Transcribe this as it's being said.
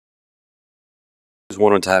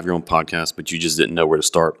Wanted to have your own podcast, but you just didn't know where to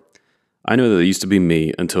start. I know that it used to be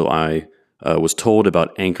me until I was told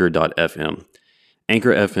about Anchor.fm.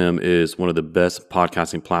 Anchor FM is one of the best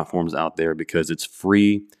podcasting platforms out there because it's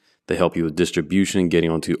free. They help you with distribution, getting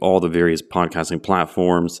onto all the various podcasting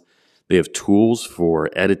platforms. They have tools for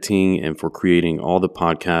editing and for creating all the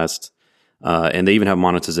podcasts, and they even have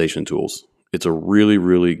monetization tools. It's a really,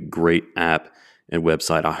 really great app and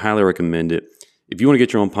website. I highly recommend it. If you want to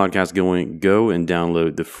get your own podcast going, go and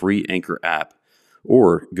download the free Anchor app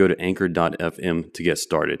or go to anchor.fm to get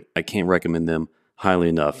started. I can't recommend them highly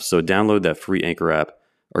enough. So download that free Anchor app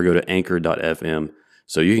or go to anchor.fm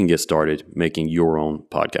so you can get started making your own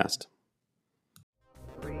podcast.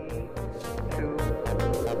 3, 2,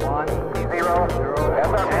 1, 0, 0.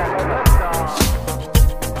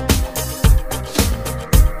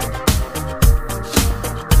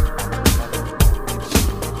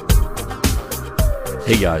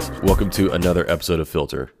 Hey guys, welcome to another episode of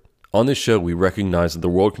Filter. On this show, we recognize that the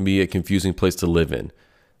world can be a confusing place to live in.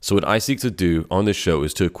 So what I seek to do on this show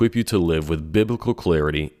is to equip you to live with biblical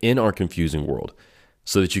clarity in our confusing world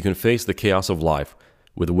so that you can face the chaos of life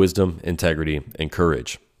with wisdom, integrity, and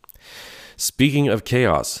courage. Speaking of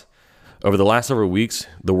chaos, over the last several weeks,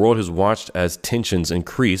 the world has watched as tensions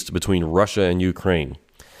increased between Russia and Ukraine.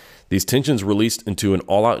 These tensions released into an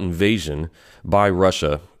all-out invasion by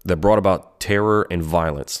Russia that brought about terror and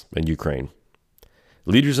violence in Ukraine.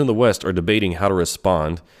 Leaders in the West are debating how to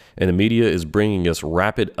respond, and the media is bringing us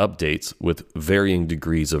rapid updates with varying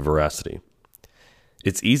degrees of veracity.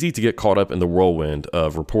 It's easy to get caught up in the whirlwind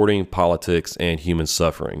of reporting, politics, and human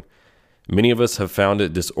suffering. Many of us have found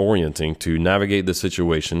it disorienting to navigate the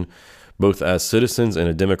situation, both as citizens in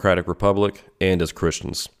a democratic republic and as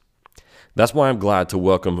Christians. That's why I'm glad to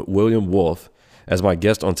welcome William Wolf as my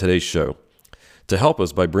guest on today's show, to help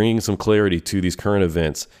us by bringing some clarity to these current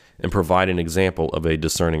events and provide an example of a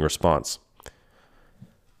discerning response.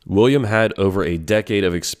 William had over a decade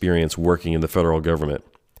of experience working in the federal government.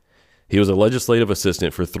 He was a legislative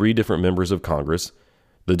assistant for 3 different members of Congress,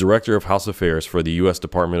 the director of House Affairs for the U.S.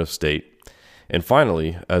 Department of State, and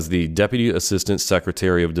finally, as the Deputy Assistant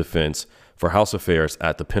Secretary of Defense for House Affairs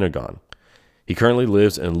at the Pentagon. He currently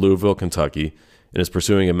lives in Louisville, Kentucky, and is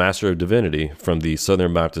pursuing a Master of Divinity from the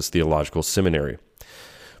Southern Baptist Theological Seminary.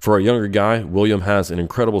 For a younger guy, William has an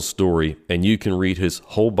incredible story, and you can read his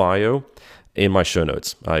whole bio in my show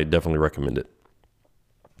notes. I definitely recommend it.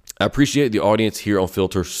 I appreciate the audience here on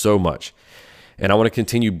Filter so much, and I want to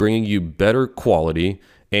continue bringing you better quality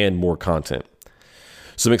and more content.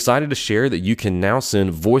 So I'm excited to share that you can now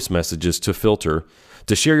send voice messages to Filter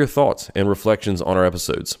to share your thoughts and reflections on our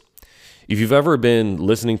episodes. If you've ever been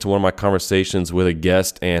listening to one of my conversations with a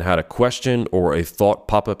guest and had a question or a thought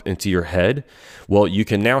pop up into your head, well, you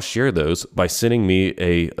can now share those by sending me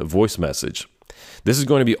a voice message. This is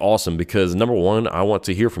going to be awesome because, number one, I want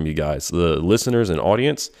to hear from you guys, the listeners and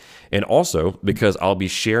audience, and also because I'll be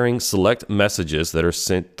sharing select messages that are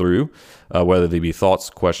sent through, whether they be thoughts,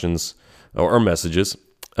 questions, or messages,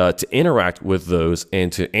 to interact with those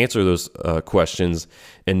and to answer those questions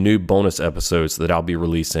in new bonus episodes that I'll be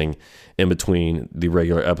releasing in between the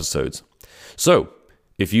regular episodes. So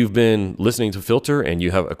if you've been listening to Filter and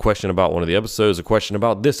you have a question about one of the episodes, a question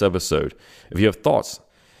about this episode, if you have thoughts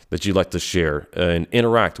that you'd like to share and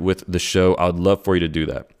interact with the show, I'd love for you to do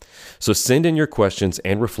that. So send in your questions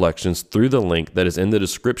and reflections through the link that is in the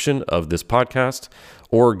description of this podcast,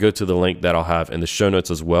 or go to the link that I'll have in the show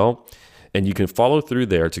notes as well. And you can follow through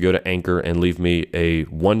there to go to Anchor and leave me a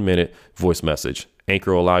 1-minute voice message.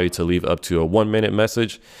 Anchor will allow you to leave up to a 1-minute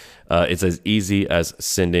message. It's as easy as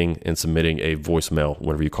sending and submitting a voicemail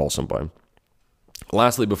whenever you call somebody.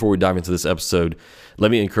 Lastly, before we dive into this episode,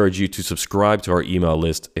 let me encourage you to subscribe to our email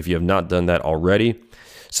list if you have not done that already,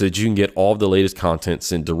 so that you can get all of the latest content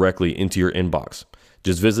sent directly into your inbox.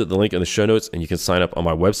 Just visit the link in the show notes and you can sign up on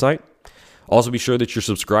my website. Also, be sure that you're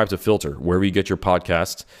subscribed to Filter, wherever you get your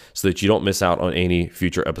podcasts, so that you don't miss out on any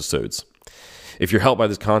future episodes. If you're helped by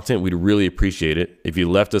this content, we'd really appreciate it if you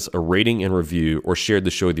left us a rating and review or shared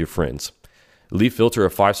the show with your friends. Leave Filter a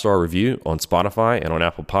 5-star review on Spotify and on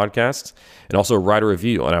Apple Podcasts, and also write a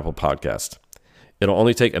review on Apple Podcasts. It'll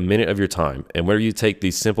only take a minute of your time, and whenever you take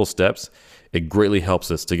these simple steps, it greatly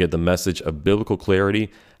helps us to get the message of biblical clarity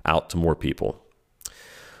out to more people.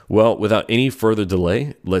 Well, without any further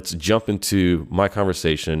delay, let's jump into my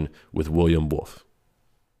conversation with William Wolf.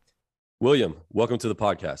 William, welcome to the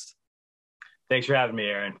podcast. Thanks for having me,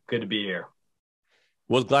 Aaron. Good to be here.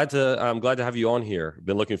 Well, I'm glad to have you on here.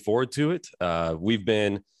 Been looking forward to it. We've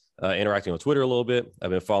been interacting on Twitter a little bit. I've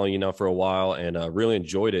been following you now for a while and really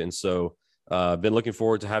enjoyed it. And so Been looking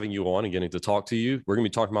forward to having you on and getting to talk to you. We're going to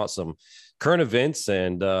be talking about some current events,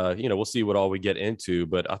 and we'll see what all we get into.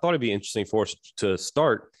 But I thought it'd be interesting for us to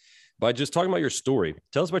start by just talking about your story.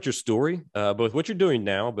 Tell us about your story, both what you're doing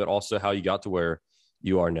now, but also how you got to where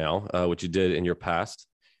you are now, what you did in your past,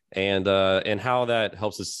 and how that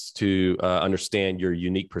helps us to understand your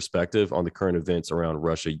unique perspective on the current events around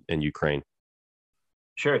Russia and Ukraine.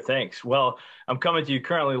 Sure, thanks. Well, I'm coming to you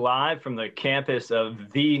currently live from the campus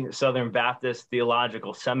of the Southern Baptist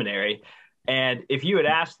Theological Seminary. And if you had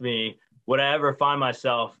asked me, would I ever find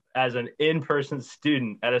myself as an in-person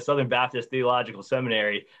student at a Southern Baptist Theological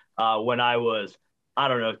Seminary when I was,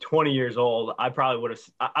 20 years old, I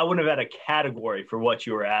wouldn't have had a category for what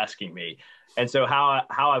you were asking me. And so how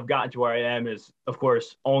I've gotten to where I am is, of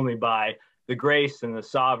course, only by the grace and the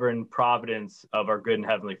sovereign providence of our good and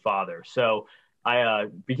heavenly Father. So I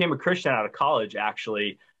became a Christian out of college,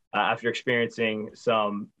 actually, after experiencing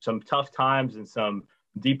some tough times and some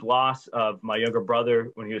deep loss of my younger brother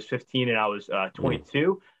when he was 15 and I was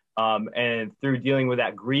 22. And through dealing with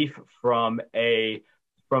that grief from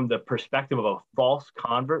the perspective of a false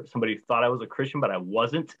convert, somebody who thought I was a Christian, but I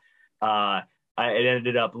wasn't, it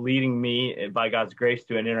ended up leading me, by God's grace,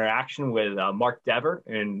 to an interaction with Mark Dever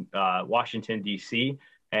in Washington, D.C.,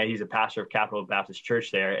 and he's a pastor of Capital Baptist Church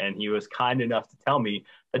there. And he was kind enough to tell me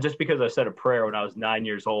that just because I said a prayer when I was 9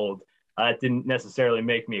 years old, it didn't necessarily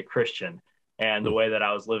make me a Christian. And the way that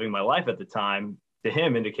I was living my life at the time, to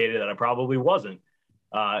him, indicated that I probably wasn't.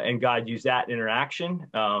 And God used that interaction.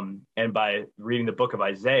 And by reading the book of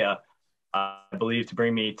Isaiah, I believe, to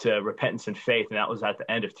bring me to repentance and faith. And that was at the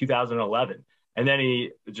end of 2011. And then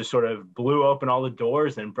he just sort of blew open all the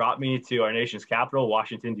doors and brought me to our nation's capital,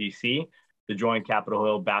 Washington, D.C., to join Capitol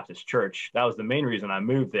Hill Baptist Church. That was the main reason I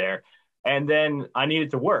moved there. And then I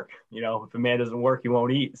needed to work. If a man doesn't work, he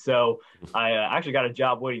won't eat. So I actually got a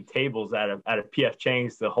job waiting tables at a PF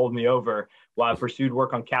Chang's to hold me over while I pursued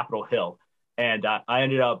work on Capitol Hill. And I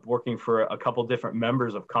ended up working for a couple different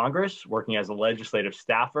members of Congress, working as a legislative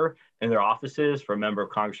staffer in their offices for a member of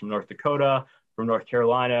Congress from North Dakota, from North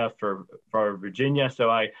Carolina, for Virginia. So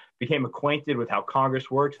I became acquainted with how Congress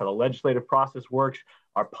works, how the legislative process works,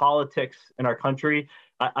 our politics in our country.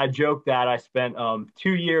 I joke that I spent 2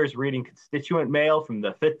 years reading constituent mail from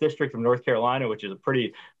the 5th District of North Carolina, which is a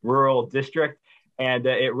pretty rural district. And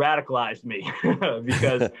it radicalized me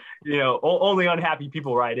because, only unhappy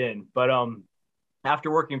people write in. But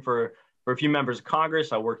after working for a few members of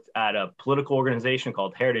Congress, I worked at a political organization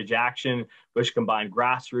called Heritage Action, which combined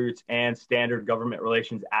grassroots and standard government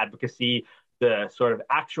relations advocacy to sort of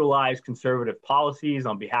actualize conservative policies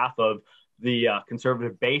on behalf of the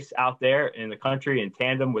conservative base out there in the country in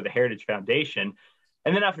tandem with the Heritage Foundation.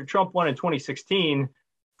 And then after Trump won in 2016,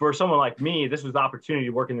 for someone like me, this was the opportunity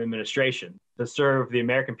to work in the administration, to serve the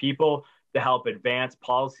American people, to help advance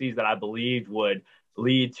policies that I believed would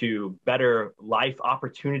lead to better life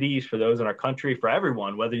opportunities for those in our country, for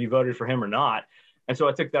everyone, whether you voted for him or not. And so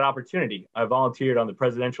I took that opportunity. I volunteered on the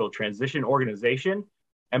Presidential Transition Organization.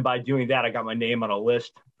 And by doing that, I got my name on a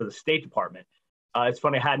list for the State Department. It's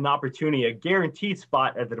funny, I had an opportunity, a guaranteed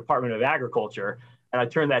spot at the Department of Agriculture, and I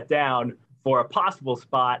turned that down for a possible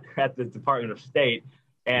spot at the Department of State.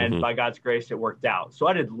 And by God's grace, it worked out. So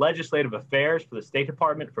I did legislative affairs for the State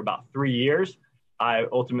Department for about 3 years. I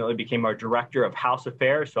ultimately became our director of House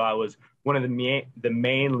Affairs. So I was one of the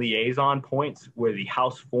main liaison points with the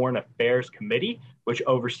House Foreign Affairs Committee, which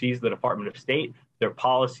oversees the Department of State, their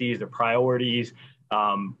policies, their priorities,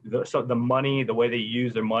 the money, the way they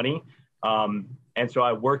use their money. And so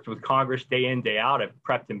I worked with Congress day in, day out. I've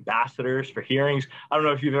prepped ambassadors for hearings. I don't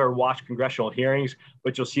know if you've ever watched congressional hearings,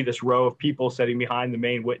 but you'll see this row of people sitting behind the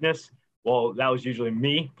main witness. Well, that was usually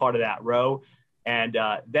me, part of that row. And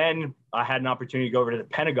then I had an opportunity to go over to the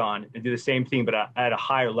Pentagon and do the same thing, but at a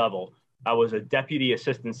higher level. I was a Deputy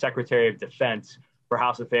Assistant Secretary of Defense for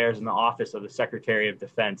House Affairs in the Office of the Secretary of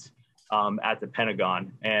Defense at the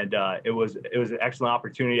Pentagon. And it was an excellent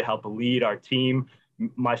opportunity to help lead our team.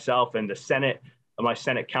 Myself and the Senate, my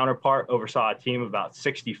Senate counterpart, oversaw a team of about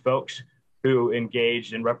 60 folks who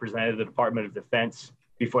engaged and represented the Department of Defense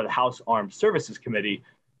before the House Armed Services Committee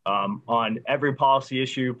on every policy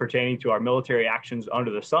issue pertaining to our military actions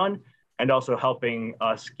under the sun, and also helping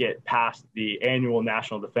us get past the annual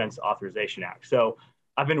National Defense Authorization Act. So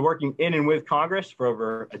I've been working in and with Congress for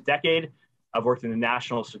over a decade. I've worked in the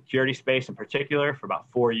national security space in particular for about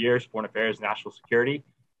 4 years, foreign affairs, national security.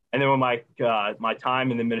 And then when my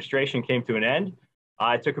time in the administration came to an end,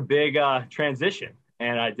 I took a big transition,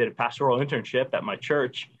 and I did a pastoral internship at my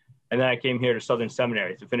church. And then I came here to Southern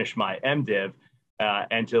Seminary to finish my MDiv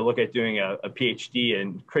and to look at doing a PhD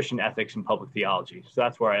in Christian ethics and public theology. So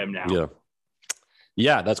that's where I am now. Yeah.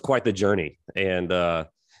 Yeah, that's quite the journey. And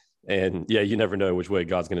yeah, you never know which way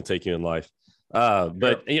God's going to take you in life.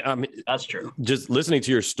 But yeah, I mean, That's true. just listening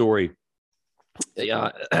to your story,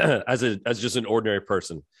 yeah, as just an ordinary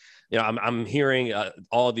person, I'm hearing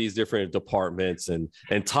all these different departments and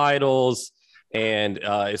titles, and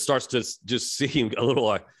it starts to just seem a little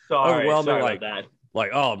like overwhelming, Sorry like about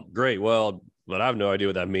oh great, well, but I have no idea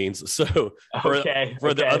what that means. So that. for Okay.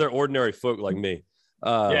 the other ordinary folk like me,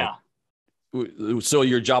 Yeah. so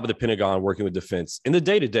your job at the Pentagon, working with defense in the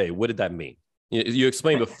day to day, what did that mean? You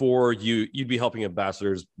explained before you'd be helping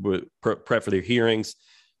ambassadors with prep for their hearings,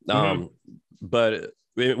 Mhm. but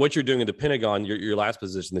what you're doing in the Pentagon, your last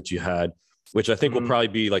position that you had, which I think will Mhm. probably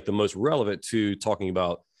be like the most relevant to talking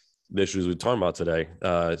about the issues we're talking about today.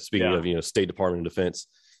 Speaking Yeah. of State Department of Defense,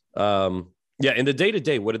 yeah, in the day to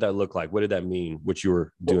day, what did that look like? What did that mean? What you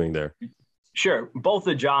were doing there? Sure. Both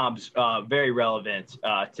the jobs very relevant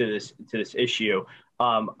to this issue.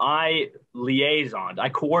 I liaisoned, I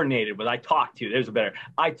coordinated with, I talked to. There's a better.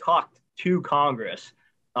 I talked to Congress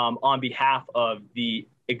on behalf of the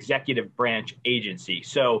executive branch agency.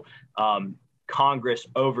 So Congress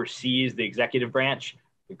oversees the executive branch.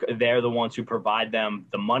 They're the ones who provide them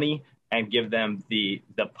the money and give them the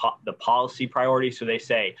policy priority. So they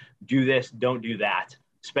say, do this, don't do that.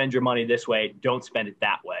 Spend your money this way, don't spend it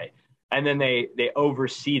that way. And then they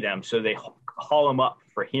oversee them. So they call them up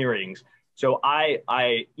for hearings. So I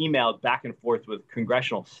emailed back and forth with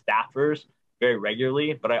congressional staffers very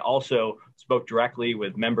regularly, but I also spoke directly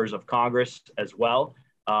with members of Congress as well.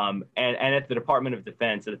 And at the Department of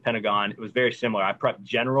Defense, at the Pentagon, it was very similar. I prepped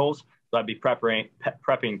generals, so I'd be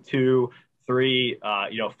prepping 2, 3,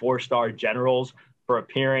 4-star generals for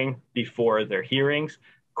appearing before their hearings,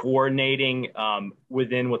 coordinating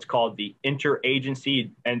within what's called the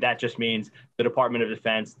interagency, and that just means the Department of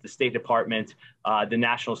Defense, the State Department, the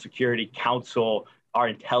National Security Council, our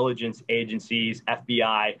intelligence agencies,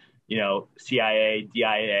 FBI, CIA,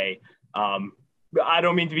 DIA. I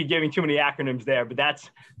don't mean to be giving too many acronyms there, but that's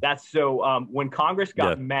so when Congress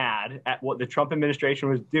got mad at what the Trump administration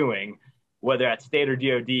was doing, whether at state or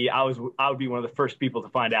DOD, I would be one of the first people to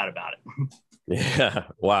find out about it. Yeah.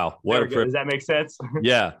 Wow. Does that make sense?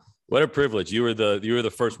 Yeah. What a privilege. You were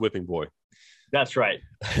the first whipping boy. That's right.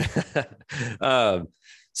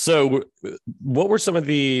 So what were some of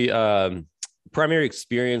the primary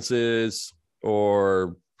experiences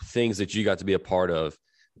or things that you got to be a part of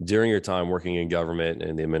during your time working in government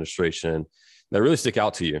and the administration that really stick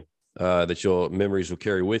out to you, that your memories will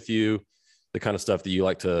carry with you, the kind of stuff that you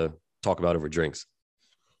like to talk about over drinks?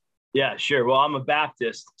 Yeah, sure. Well, I'm a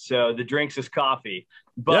Baptist, so the drinks is coffee.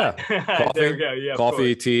 But coffee, there we go. Yeah,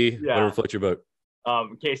 coffee, tea, whatever floats your boat.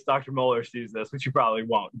 In case Dr. Mueller sees this, which you probably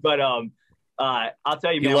won't. But I'll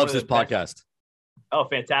tell you, he loves this podcast. Oh,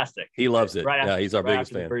 fantastic! He loves it. Right after, he's our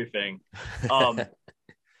biggest fan. Briefing.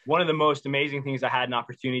 One of the most amazing things I had an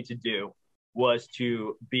opportunity to do was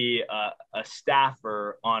to be a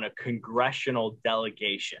staffer on a congressional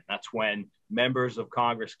delegation. That's when members of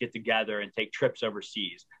Congress get together and take trips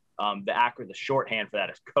overseas. The shorthand for that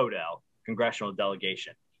is CODEL, Congressional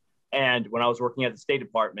Delegation. And when I was working at the State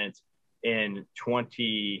Department in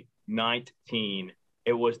 2019,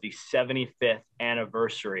 it was the 75th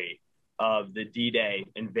anniversary of the D-Day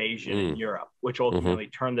invasion in Europe, which ultimately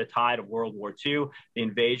turned the tide of World War II, the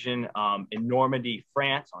invasion in Normandy,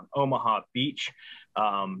 France, on Omaha Beach.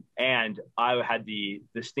 And I had the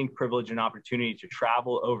distinct privilege and opportunity to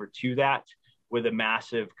travel over to that with a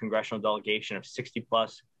massive congressional delegation of 60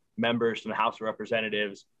 plus members from the House of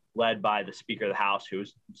Representatives, led by the Speaker of the House, who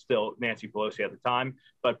was still Nancy Pelosi at the time,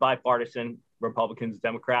 but bipartisan, Republicans,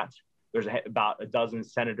 Democrats. There's about a dozen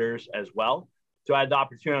senators as well. So I had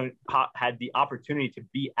the opportunity to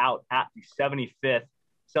be out at the 75th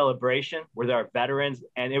celebration where there are veterans,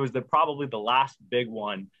 and it was probably the last big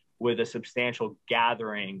one with a substantial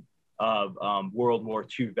gathering of World War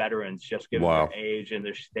II veterans, just given their age and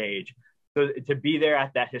their stage. So to be there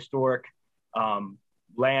at that historic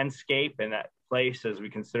landscape and that place, as we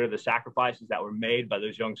consider the sacrifices that were made by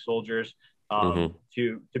those young soldiers to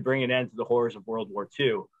bring an end to the horrors of World War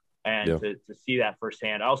II. And to see that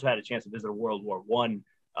firsthand. I also had a chance to visit a World War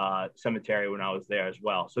I cemetery when I was there as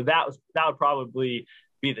well. So that would probably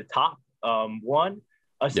be the top one.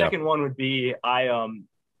 A second one would be I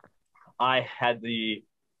had the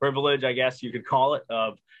privilege, I guess you could call it,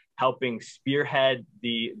 of helping spearhead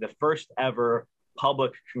the first ever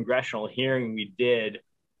public congressional hearing we did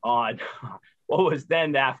on what was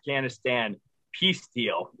then the Afghanistan peace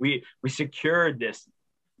deal. We secured this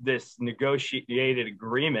negotiated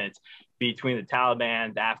agreement between the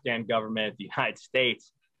Taliban, the Afghan government, the United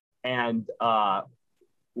States. And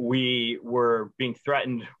we were being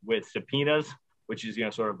threatened with subpoenas, which is,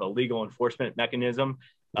 sort of a legal enforcement mechanism.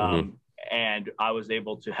 Mm-hmm. And I was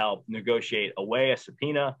able to help negotiate away a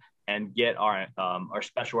subpoena and get our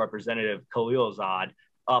special representative Khalil Azad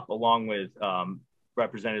up, along with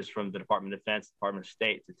representatives from the Department of Defense, Department of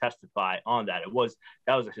State, to testify on that. That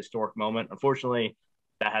was a historic moment. Unfortunately,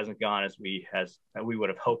 that hasn't gone as we would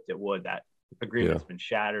have hoped it would. That agreement's been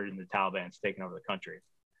shattered and the Taliban's taken over the country.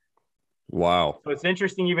 Wow. So it's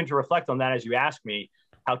interesting even to reflect on that as you ask me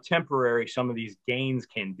how temporary some of these gains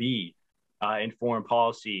can be in foreign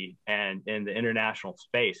policy and in the international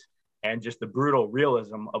space, and just the brutal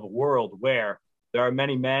realism of a world where there are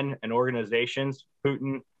many men and organizations,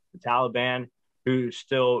 Putin, the Taliban, who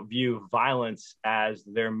still view violence as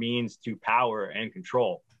their means to power and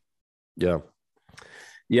control. Yeah.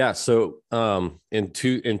 Yeah. So in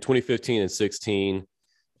 2015 and 16,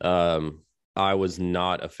 I was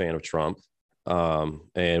not a fan of Trump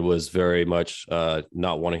and was very much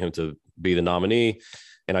not wanting him to be the nominee,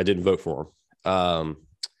 and I didn't vote for him.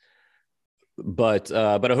 But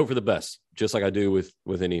I hope for the best, just like I do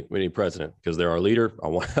with any president, because they're our leader.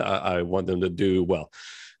 I want them to do well.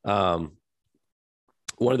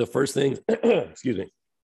 One of the first things, excuse me,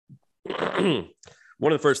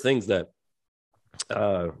 one of the first things that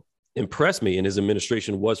impressed me in his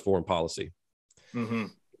administration was foreign policy,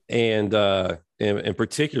 and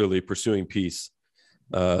particularly pursuing peace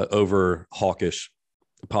over hawkish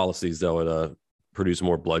policies that would produce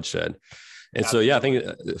more bloodshed. And so, yeah, I think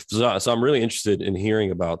so. I'm really interested in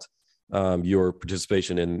hearing about your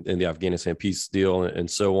participation in the Afghanistan peace deal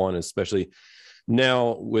and so on, especially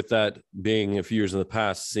now with that being a few years in the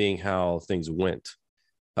past, seeing how things went.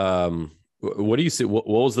 What do you see? What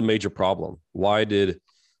was the major problem? Was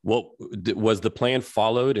the plan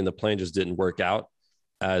followed and the plan just didn't work out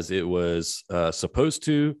as it was supposed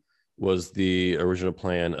to? Was the original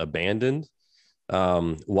plan abandoned?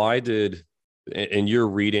 Why did, in your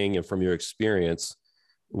reading and from your experience,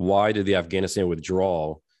 why did the Afghanistan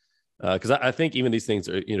withdrawal? Because I think even these things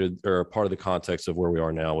are a part of the context of where we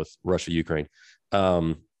are now with Russia, Ukraine.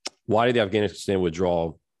 Why did the Afghanistan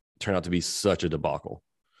withdrawal turn out to be such a debacle?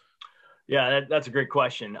 Yeah, that's a great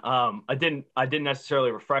question. I didn't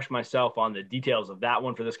necessarily refresh myself on the details of that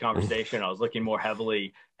one for this conversation. I was looking more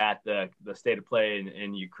heavily at the state of play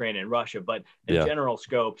in Ukraine and Russia, but in general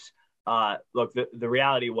scopes, look, the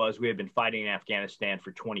reality was we had been fighting in Afghanistan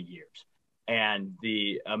for 20 years, and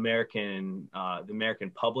the American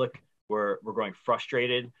public were growing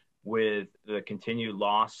frustrated with the continued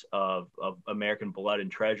loss of American blood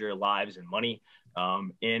and treasure, lives and money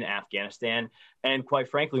in Afghanistan. And quite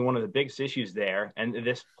frankly, one of the biggest issues there, and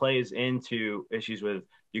this plays into issues with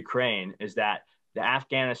Ukraine, is that the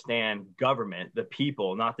Afghanistan government, the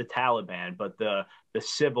people, not the Taliban, but the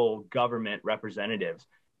civil government representatives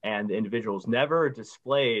and the individuals, never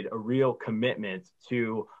displayed a real commitment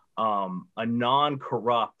to a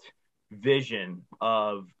non-corrupt vision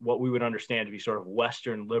of what we would understand to be sort of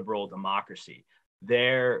Western liberal democracy.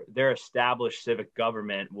 Their established civic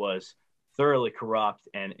government was thoroughly corrupt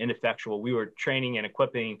and ineffectual. We were training and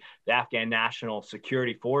equipping the Afghan National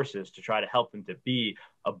Security Forces to try to help them to be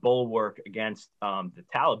a bulwark against the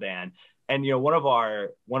Taliban. And one of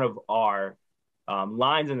our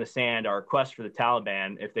lines in the sand, our request for the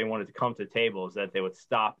Taliban, if they wanted to come to the table, is that they would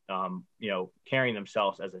stop, carrying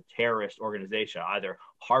themselves as a terrorist organization, either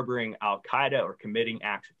harboring Al Qaeda or committing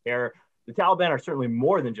acts of terror. The Taliban are certainly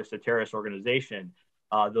more than just a terrorist organization.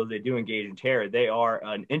 Though they do engage in terror, they are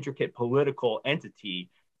an intricate political entity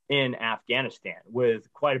in Afghanistan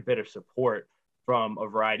with quite a bit of support from a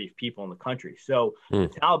variety of people in the country. So the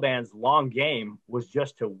Taliban's long game was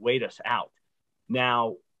just to wait us out.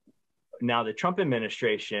 Now the Trump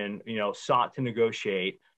administration, sought to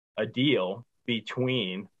negotiate a deal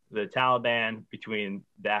between the Taliban, between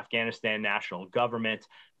the Afghanistan national government,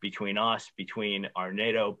 between us, between our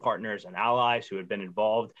NATO partners and allies who had been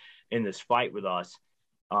involved in this fight with us.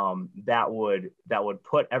 That would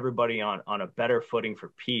put everybody on a better footing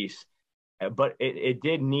for peace, but it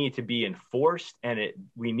did need to be enforced, and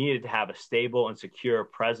we needed to have a stable and secure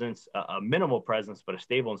presence, a minimal presence, but a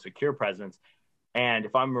stable and secure presence. And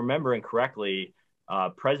if I'm remembering correctly,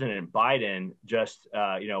 President Biden just,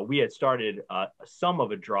 we had started some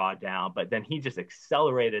of a drawdown, but then he just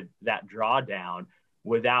accelerated that drawdown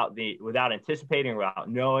without anticipating, without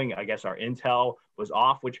knowing. I guess our intel was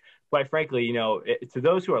off, which quite frankly, to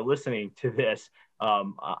those who are listening to this,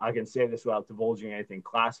 I can say this without divulging anything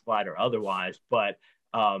classified or otherwise, but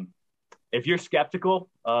if you're skeptical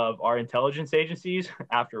of our intelligence agencies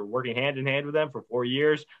after working hand in hand with them for 4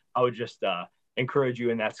 years, I would just encourage you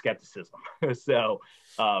in that skepticism. So,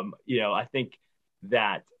 I think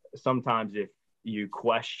that sometimes if you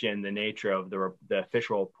question the nature of the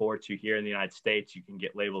official reports you hear in the United States, you can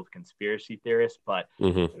get labeled conspiracy theorist, but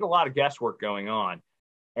there's a lot of guesswork going on.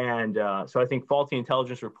 And so I think faulty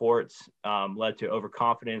intelligence reports led to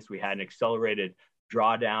overconfidence. We had an accelerated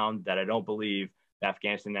drawdown that I don't believe the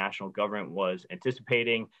Afghanistan national government was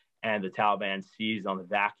anticipating, and the Taliban seized on the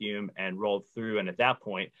vacuum and rolled through. And at that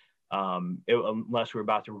point, unless we're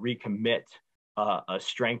about to recommit a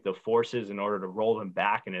strength of forces in order to roll them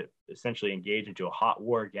back and essentially engage into a hot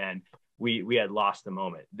war again, we had lost the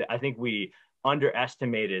moment. I think we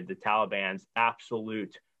underestimated the Taliban's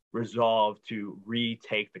absolute resolve to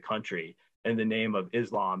retake the country in the name of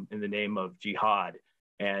Islam, in the name of jihad.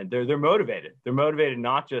 And they're motivated. They're motivated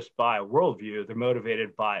not just by a worldview, they're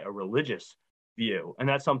motivated by a religious view. And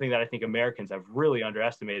that's something that I think Americans have really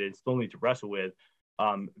underestimated and still need to wrestle with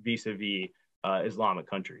vis-a-vis Islamic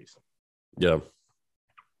countries. Yeah.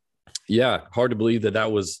 Yeah. Hard to believe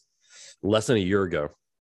that was less than a year ago.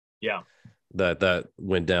 Yeah. That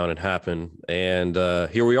went down and happened. And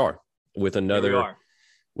here we are with another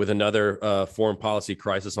foreign policy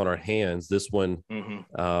crisis on our hands. This one,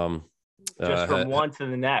 just from one to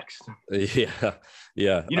the next. Yeah.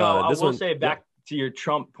 Yeah. I will say back to your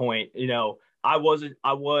Trump point, I was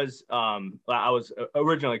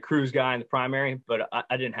originally a Cruz guy in the primary, but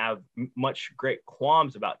I didn't have much great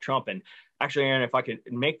qualms about Trump. And actually, Aaron, if I could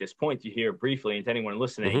make this point to you here briefly, and to anyone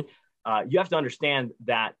listening, you have to understand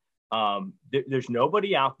that there's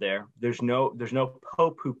nobody out there. There's no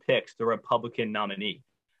pope who picks the Republican nominee.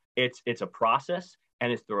 It's a process,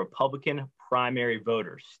 and it's the Republican primary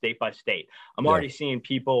voters, state by state. I'm already seeing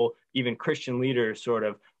people, even Christian leaders, sort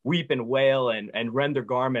of weep and wail and rend their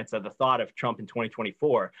garments at the thought of Trump in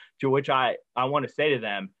 2024, to which I want to say to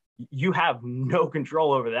them, you have no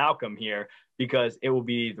control over the outcome here, because it will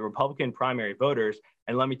be the Republican primary voters.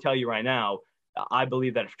 And let me tell you right now, I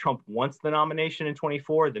believe that if Trump wants the nomination in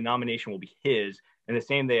 24, the nomination will be his in the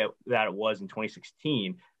same way that it was in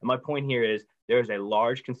 2016. And my point here is there is a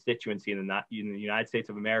large constituency in the United States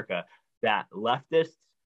of America that leftists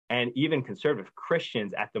and even conservative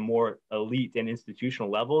Christians at the more elite and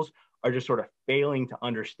institutional levels are just sort of failing to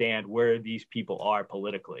understand where these people are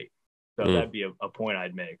politically. So that'd be a point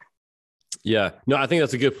I'd make. Yeah, no, I think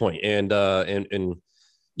that's a good point. And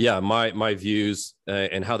yeah, my views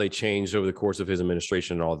and how they changed over the course of his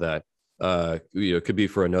administration and all that, could be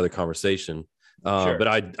for another conversation. Sure. But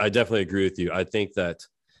I definitely agree with you. I think that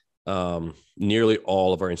nearly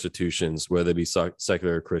all of our institutions, whether they be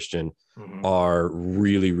secular or Christian, are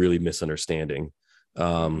really, really misunderstanding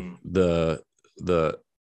the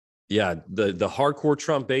hardcore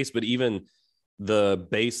Trump base, but even the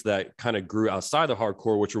base that kind of grew outside the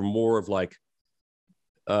hardcore, which were more of like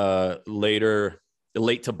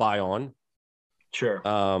late to buy on. Sure.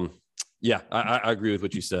 Yeah, I agree with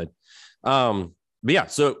what you said. But yeah,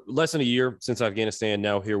 so less than a year since Afghanistan.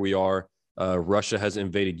 Now here we are. Russia has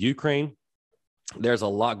invaded Ukraine. There's a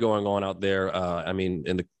lot going on out there. I mean,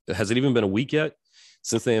 has it even been a week yet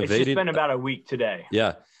since they invaded? It's been about a week today.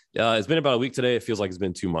 Yeah. It's been about a week today. It feels like it's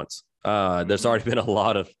been 2 months. There's already been a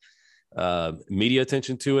lot of media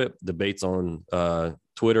attention to it, debates on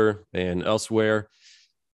Twitter and elsewhere.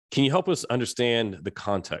 Can you help us understand the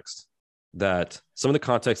context, some of the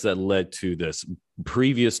context that led to this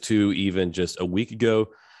previous to even just a week ago,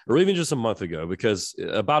 or even just a month ago? Because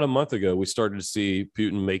about a month ago, we started to see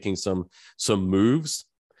Putin making some moves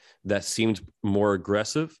that seemed more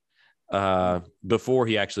aggressive before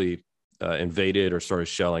he actually invaded or started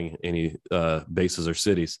shelling any bases or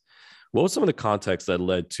cities. What was some of the context that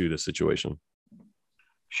led to the situation?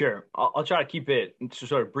 Sure. I'll try to keep it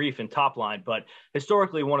sort of brief and top line, but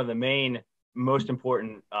historically, one of the most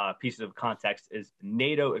important pieces of context is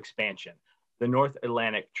NATO expansion, the North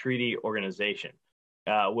Atlantic Treaty Organization,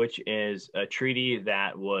 which is a treaty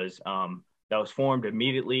that was formed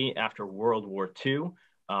immediately after World War II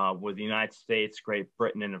with the United States, Great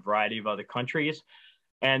Britain, and a variety of other countries.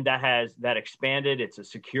 And that expanded. It's a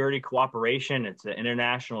security cooperation. It's an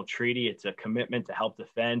international treaty. It's a commitment to help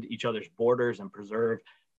defend each other's borders and preserve,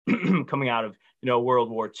 coming out of World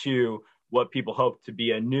War II, what people hope to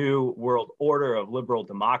be a new world order of liberal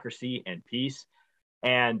democracy and peace.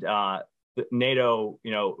 And NATO,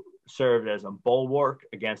 served as a bulwark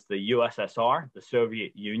against the USSR, the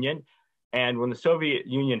Soviet Union. And when the Soviet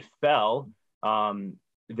Union fell,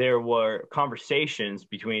 there were conversations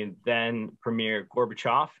between then Premier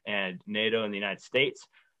Gorbachev and NATO and the United States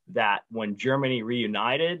that when Germany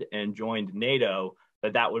reunited and joined NATO,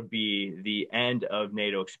 that would be the end of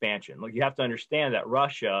NATO expansion. Like, you have to understand that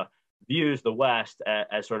Russia views the West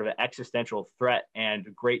as sort of an existential threat and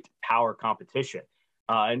great power competition.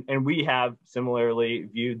 And we have similarly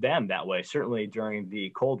viewed them that way, certainly during the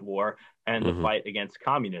Cold War and the fight against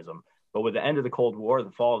communism. But with the end of the Cold War,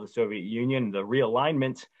 the fall of the Soviet Union, the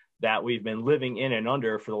realignment that we've been living in and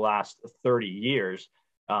under for the last 30 years,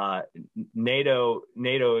 NATO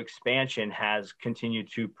expansion has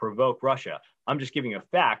continued to provoke Russia. I'm just giving a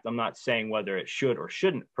fact. I'm not saying whether it should or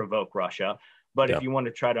shouldn't provoke Russia. But if you want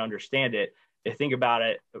to try to understand it, think about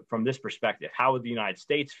it from this perspective. How would the United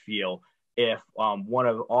States feel if one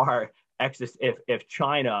of our if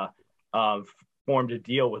China formed a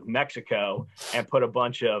deal with Mexico and put a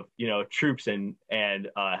bunch of troops and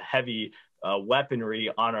heavy weaponry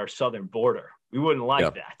on our southern border? We wouldn't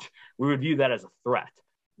like that. We would view that as a threat.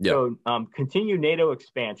 So continue NATO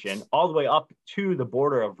expansion all the way up to the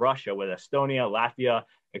border of Russia with Estonia, Latvia,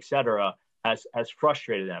 etc. has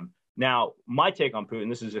frustrated them. Now, my take on Putin,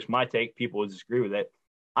 this is just my take, people will disagree with it.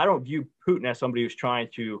 I don't view Putin as somebody who's trying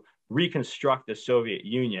to reconstruct the Soviet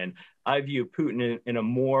Union. I view Putin in a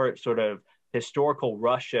more sort of historical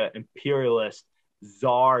Russia imperialist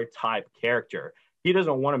czar type character. He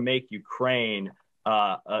doesn't want to make Ukraine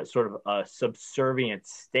a sort of a subservient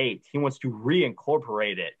state. He wants to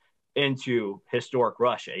reincorporate it into historic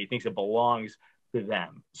Russia. He thinks it belongs to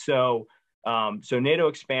them. So NATO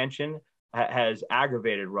expansion has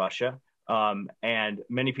aggravated Russia. And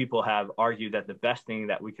many people have argued that the best thing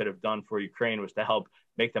that we could have done for Ukraine was to help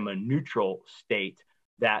make them a neutral state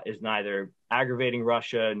that is neither aggravating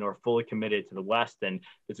Russia nor fully committed to the West. And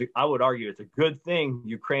I would argue it's a good thing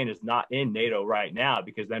Ukraine is not in NATO right now,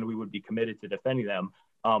 because then we would be committed to defending them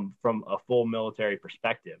from a full military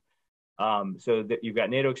perspective. So that you've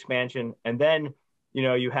got NATO expansion, and then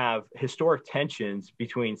you have historic tensions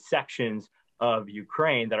between sections of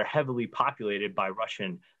Ukraine that are heavily populated by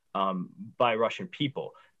Russian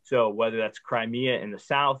people. So whether that's Crimea in the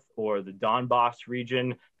south or the Donbass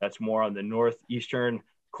region, that's more on the northeastern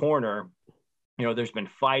corner, there's been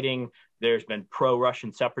fighting. There's been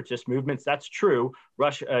pro-Russian separatist movements. That's true.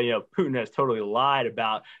 Russia, Putin has totally lied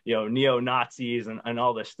about, neo-Nazis and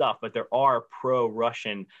all this stuff, but there are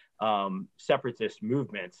pro-Russian separatist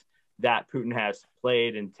movements that Putin has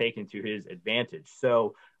played and taken to his advantage.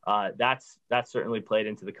 So that's certainly played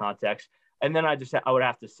into the context. And then I would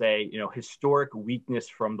have to say, historic weakness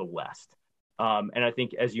from the West. And I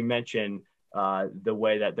think, as you mentioned, the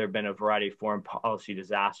way that there have been a variety of foreign policy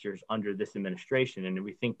disasters under this administration. And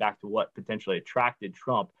we think back to what potentially attracted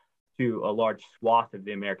Trump to a large swath of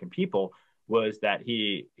the American people was that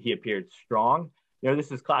he appeared strong.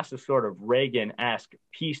 This is classic sort of Reagan-esque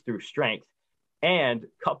peace through strength, and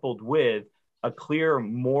coupled with a clear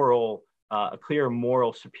moral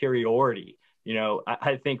superiority.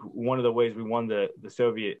 I think one of the ways we won the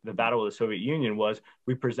battle of the Soviet Union was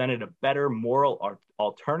we presented a better moral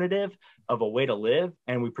alternative of a way to live,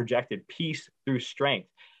 and we projected peace through strength.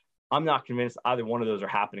 I'm not convinced either one of those are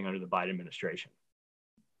happening under the Biden administration.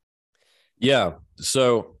 Yeah.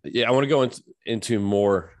 So, I want to go into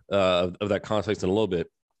more of that context in a little bit,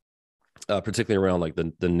 particularly around like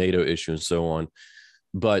the NATO issue and so on.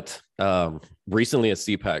 But recently at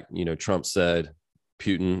CPAC, Trump said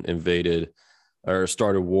Putin invaded or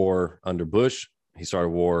started war under Bush. He started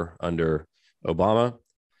war under Obama.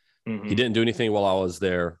 Mm-hmm. He didn't do anything while I was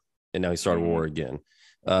there, and now he started war again.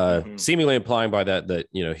 Seemingly implying by that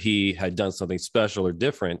he had done something special or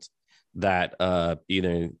different that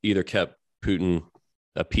either kept Putin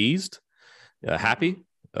appeased, happy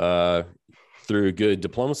through good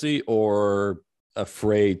diplomacy, or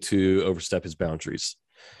afraid to overstep his boundaries.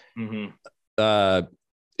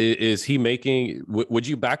 Is he making? Would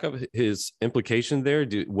you back up his implication there?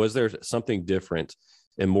 Was there something different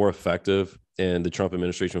and more effective in the Trump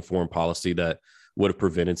administration foreign policy that would have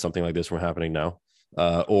prevented something like this from happening now,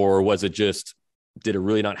 or was it just? Did it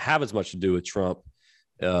really not have as much to do with Trump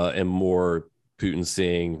and more Putin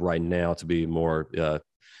seeing right now to be more,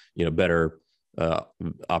 better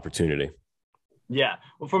opportunity? Yeah.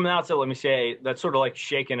 Well, from the outset, let me say that's sort of like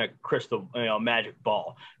shaking a crystal, magic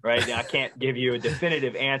ball, right? I can't give you a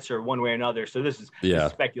definitive answer one way or another. So this is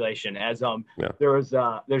speculation. As there's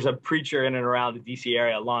a preacher in and around the DC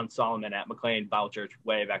area, Lon Solomon at McLean Bible Church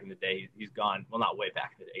way back in the day. He's gone. Well, not way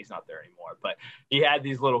back in the day. He's not there anymore. But he had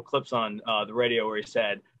these little clips on the radio where he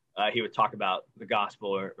said he would talk about the gospel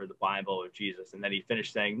or the Bible or Jesus. And then he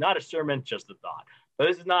finished saying, not a sermon, just a thought. But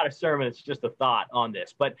this is not a sermon. It's just a thought on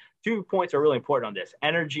this. But 2 points are really important on this: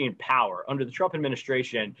 energy and power. Under the Trump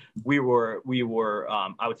administration, we were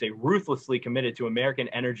I would say ruthlessly committed to American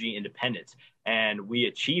energy independence, and we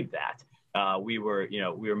achieved that. We were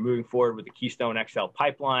moving forward with the Keystone XL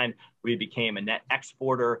pipeline. We became a net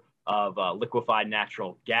exporter of liquefied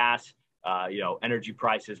natural gas. Energy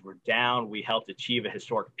prices were down. We helped achieve a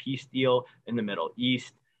historic peace deal in the Middle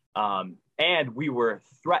East. And we were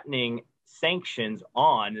threatening sanctions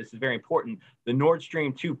on, this is very important, the Nord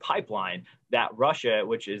Stream 2 pipeline that Russia,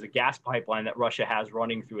 which is a gas pipeline that Russia has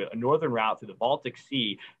running through a northern route through the Baltic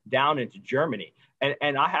Sea down into Germany.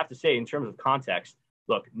 And I have to say, in terms of context,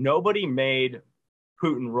 look, nobody made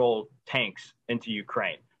Putin roll tanks into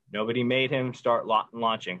Ukraine. Nobody made him start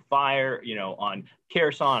launching fire, on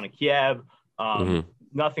Kherson and Kiev,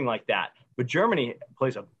 nothing like that. But Germany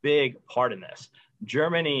plays a big part in this.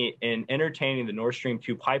 Germany, in entertaining the Nord Stream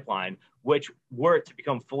 2 pipeline, which were it to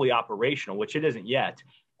become fully operational, which it isn't yet,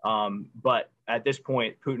 but at this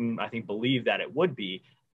point, Putin, I think, believed that it would be.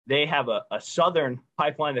 They have a southern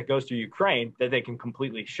pipeline that goes through Ukraine that they can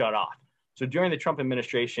completely shut off. So during the Trump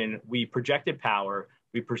administration, we projected power,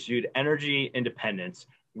 we pursued energy independence,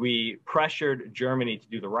 we pressured Germany to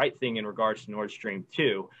do the right thing in regards to Nord Stream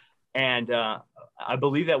 2. And I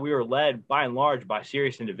believe that we were led, by and large, by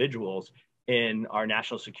serious individuals in our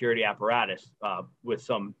national security apparatus, with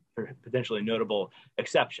some potentially notable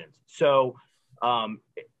exceptions. So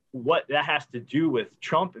what that has to do with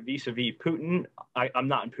Trump vis-a-vis Putin, I'm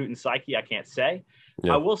not in Putin's psyche, I can't say.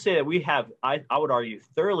 Yeah. I will say that we have, I would argue,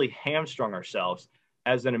 thoroughly hamstrung ourselves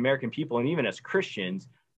as an American people and even as Christians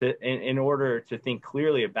in order to think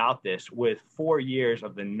clearly about this with 4 years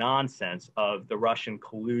of the nonsense of the Russian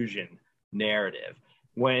collusion narrative.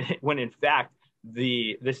 When in fact,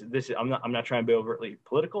 I'm not trying to be overtly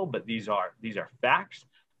political, but these are facts,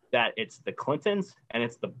 that it's the Clintons and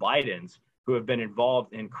it's the Bidens who have been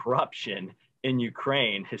involved in corruption in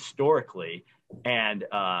Ukraine historically. And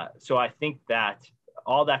so I think that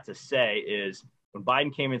all that to say is when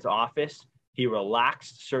Biden came into office, he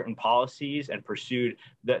relaxed certain policies and pursued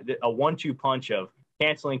a 1-2 punch of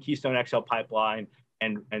canceling Keystone XL pipeline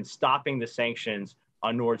and stopping the sanctions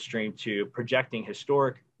on Nord Stream 2, projecting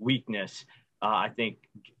historic weakness. I think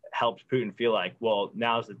helped Putin feel like, well,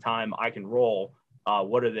 now's the time I can roll.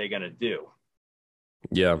 What are they going to do?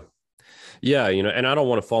 Yeah. Yeah. And I don't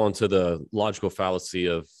want to fall into the logical fallacy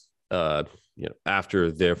of,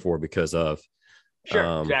 after, therefore, because of.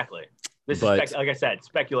 Sure, exactly. This is, like I said,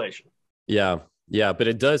 speculation. Yeah. Yeah. But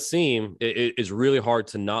it does seem it's really hard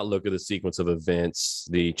to not look at the sequence of events,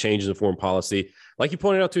 the changes in foreign policy. Like you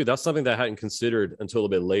pointed out, too, that's something that I hadn't considered until a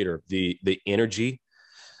bit later. The energy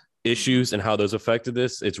issues and how those affected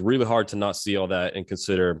this. It's really hard to not see all that and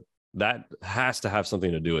consider that has to have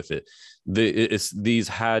something to do with it.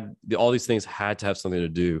 All these things had to have something to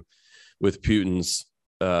do with Putin's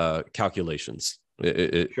calculations.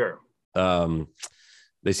 Sure.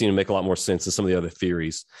 They seem to make a lot more sense than some of the other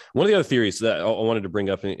theories. One of the other theories that I wanted to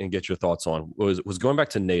bring up and get your thoughts on was going back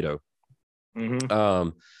to NATO. Mm-hmm.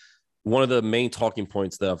 One of the main talking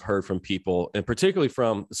points that I've heard from people, and particularly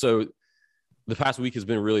so the past week has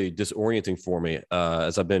been really disorienting for me,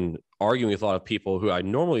 as I've been arguing with a lot of people who I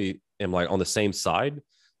normally am like on the same side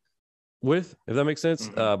with, if that makes sense.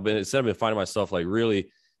 Mm-hmm. But instead of finding myself like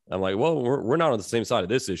really, I'm like, well, we're not on the same side of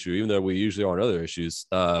this issue, even though we usually are on other issues.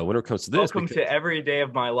 When it comes to this, welcome to every day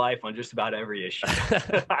of my life on just about every issue.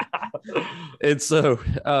 And so,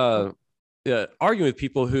 arguing with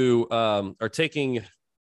people who are taking,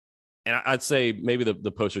 and I'd say maybe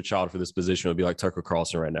the poster child for this position would be like Tucker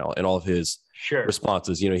Carlson right now, and all of his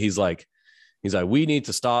responses. He's like, we need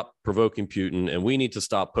to stop provoking Putin, and we need to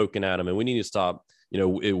stop poking at him, and we need to stop.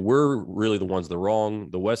 We're really the ones in the wrong.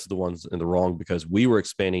 The West is the ones in the wrong because we were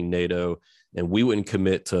expanding NATO and we wouldn't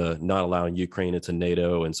commit to not allowing Ukraine into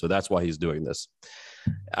NATO. And so that's why he's doing this.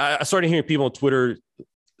 I started hearing people on Twitter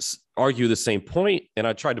argue the same point. And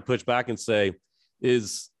I tried to push back and say,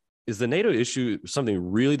 is the NATO issue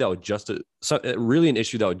something really that would really an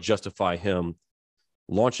issue that would justify him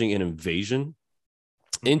launching an invasion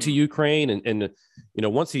into Ukraine? And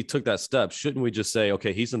once he took that step, shouldn't we just say,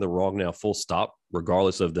 okay, he's in the wrong now, full stop,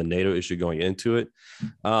 regardless of the NATO issue going into it?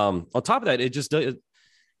 On top of that, it just does.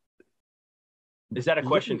 Is that a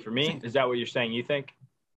question for me? Is that what you're saying? You think?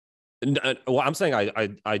 Well, I'm saying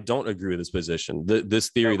I don't agree with this position. This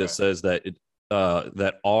theory that says that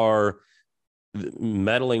that our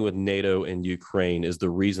meddling with NATO and Ukraine is the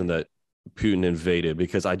reason that Putin invaded,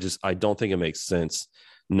 because I don't think it makes sense.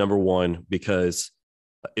 Number one, because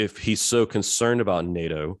if he's so concerned about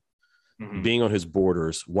NATO being on his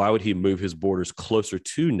borders, why would he move his borders closer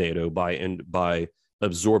to NATO by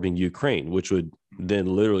absorbing Ukraine, which would then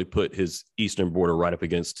literally put his eastern border right up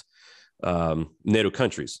against NATO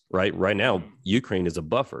countries, right? Right now, Ukraine is a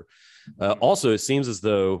buffer. Also, it seems as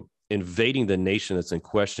though invading the nation that's in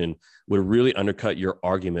question would really undercut your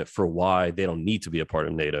argument for why they don't need to be a part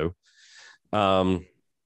of NATO. And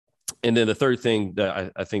then the third thing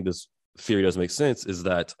that I think this theory doesn't make sense is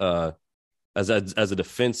that as a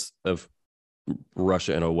defense of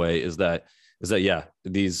Russia in a way is that yeah,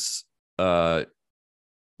 these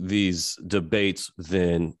debates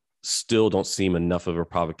then still don't seem enough of a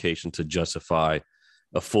provocation to justify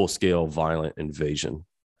a full-scale violent invasion.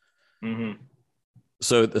 Mm-hmm.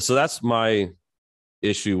 So that's my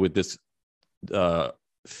issue with this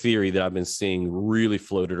theory that I've been seeing really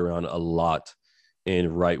floated around a lot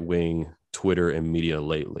in right-wing Twitter and media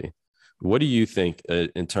lately. What do you think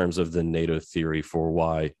in terms of the NATO theory for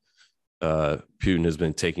why Putin has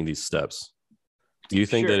been taking these steps? Do you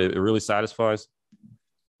think that it really satisfies?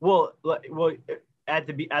 Well, at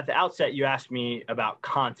the outset, you asked me about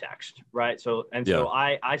context, right? So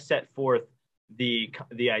I set forth the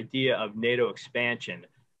idea of NATO expansion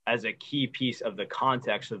as a key piece of the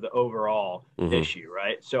context of the overall issue,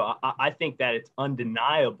 right? So I think that it's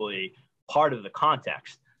undeniably part of the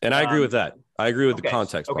context. And I agree with that. I agree with the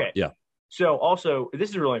context part. Yeah. So also, this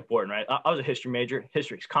is really important, right? I was a history major.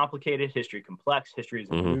 History is complicated. History complex. History is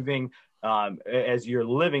moving. As you're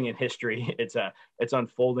living in history, it's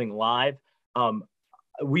unfolding live.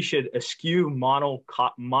 We should eschew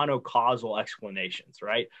monocausal explanations,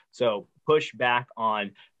 right? So push back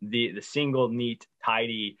on the single, neat,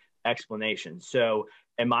 tidy explanation. So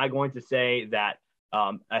am I going to say that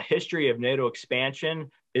a history of NATO expansion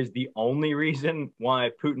is the only reason why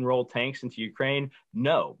Putin rolled tanks into Ukraine?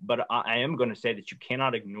 No, but I am going to say that you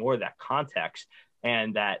cannot ignore that context,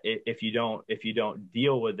 and that if you don't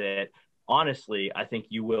deal with it honestly, I think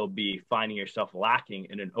you will be finding yourself lacking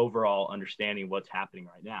in an overall understanding of what's happening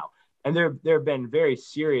right now. And there have been very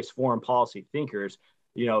serious foreign policy thinkers,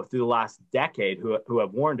 through the last decade who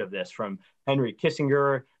have warned of this, from Henry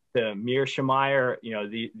Kissinger to Mearsheimer,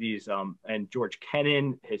 these and George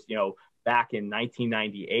Kennan, back in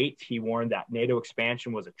 1998, he warned that NATO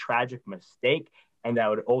expansion was a tragic mistake and that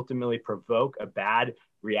would ultimately provoke a bad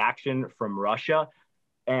reaction from Russia.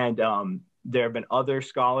 And there have been other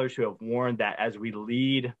scholars who have warned that as we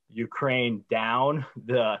lead Ukraine down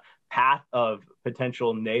the path of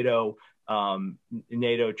potential NATO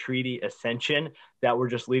treaty ascension, that we're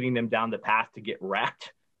just leading them down the path to get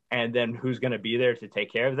wrecked. And then who's going to be there to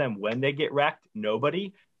take care of them when they get wrecked?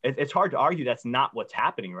 Nobody. It's hard to argue that's not what's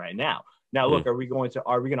happening right now. Now, look, are we going to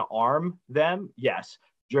arm them? Yes.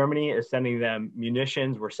 Germany is sending them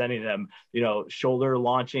munitions. We're sending them, shoulder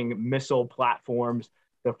launching missile platforms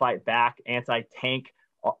to fight back, anti-tank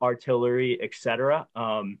artillery, etc.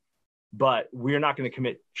 But we're not going to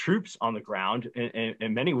commit troops on the ground.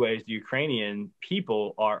 In many ways, the Ukrainian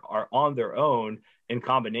people are on their own in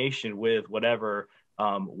combination with whatever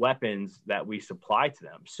weapons that we supply to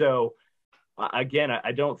them. So again,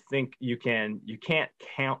 I don't think you can't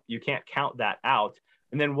count that out.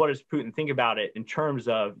 And then what does Putin think about it in terms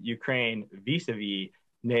of Ukraine vis-a-vis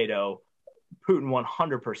NATO? Putin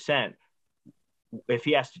 100%, if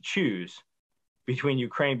he has to choose between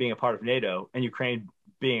Ukraine being a part of NATO and Ukraine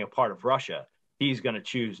being a part of Russia, he's going to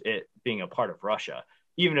choose it being a part of Russia,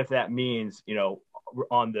 even if that means,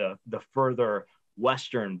 on the further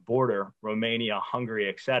western border, Romania, Hungary,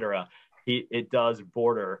 etc. It does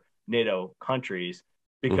border NATO countries,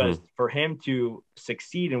 because for him to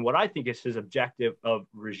succeed in what I think is his objective of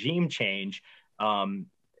regime change,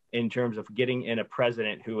 in terms of getting in a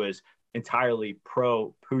president who is entirely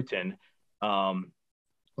pro-Putin,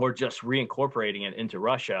 or just reincorporating it into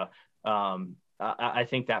Russia, I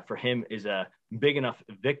think that for him is a big enough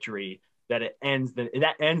victory that it ends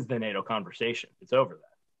the NATO conversation. It's over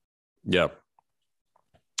that.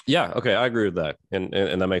 Yeah. Okay. I agree with that. And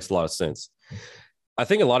that makes a lot of sense. I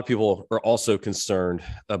think a lot of people are also concerned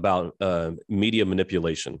about media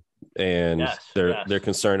manipulation, and they're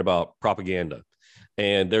concerned about propaganda.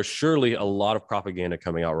 And there's surely a lot of propaganda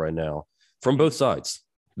coming out right now from both sides.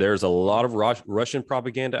 There's a lot of Russian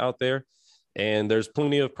propaganda out there, and there's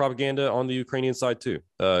plenty of propaganda on the Ukrainian side too.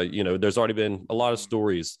 There's already been a lot of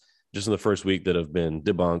stories just in the first week that have been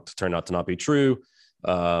debunked, turned out to not be true,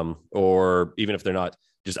 or even if they're not,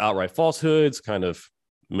 just outright falsehoods, kind of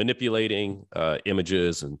manipulating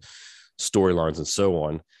images and storylines and so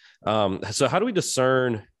on. So how do we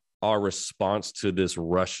discern our response to this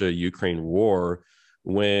Russia-Ukraine war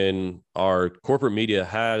when our corporate media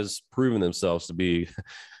has proven themselves to be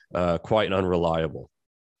quite unreliable?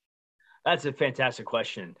 That's a fantastic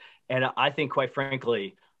question. And I think, quite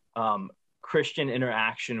frankly, Christian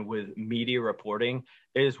interaction with media reporting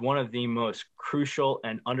is one of the most crucial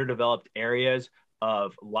and underdeveloped areas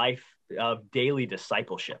of life, of daily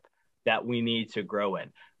discipleship that we need to grow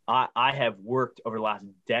in. I have worked over the last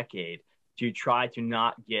decade to try to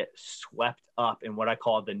not get swept up in what I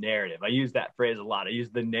call the narrative. I use that phrase a lot. I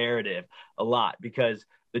use the narrative a lot because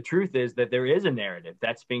the truth is that there is a narrative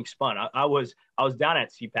that's being spun. I was down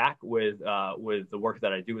at CPAC with the work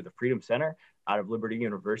that I do with the Freedom Center out of Liberty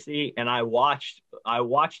University, and I watched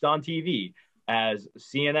on TV as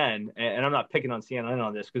CNN, and I'm not picking on CNN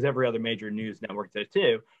on this because every other major news network did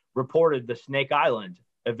too, reported the Snake Island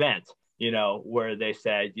event, where they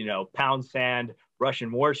said, pound sand,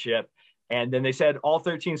 Russian warship. And then they said all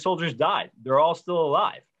 13 soldiers died. They're all still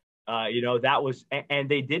alive. That was, and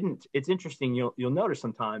they didn't, it's interesting. You'll notice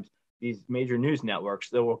sometimes these major news networks,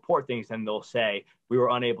 they'll report things and they'll say, we were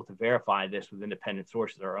unable to verify this with independent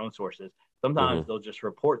sources, our own sources. Sometimes they'll just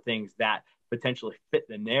report things that potentially fit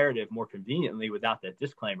the narrative more conveniently without that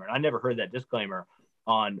disclaimer. And I never heard that disclaimer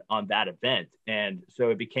on that event. And so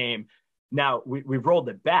it became, now we've rolled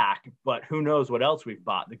it back, but who knows what else we've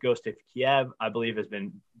bought. The Ghost of Kiev, I believe, has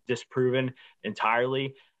been disproven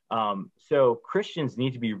entirely. So Christians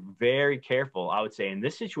need to be very careful, I would say, in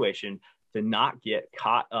this situation, to not get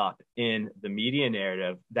caught up in the media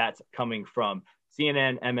narrative that's coming from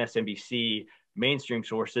CNN, MSNBC, mainstream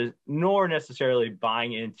sources, nor necessarily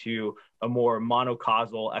buying into a more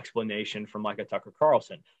monocausal explanation from like a Tucker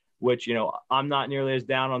Carlson, which, I'm not nearly as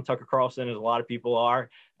down on Tucker Carlson as a lot of people are.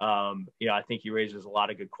 I think he raises a lot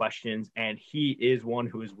of good questions, and he is one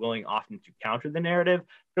who is willing often to counter the narrative,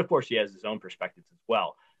 but of course he has his own perspectives as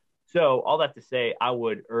well. So all that to say, I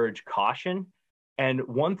would urge caution. And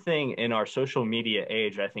one thing in our social media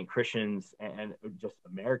age, I think Christians and just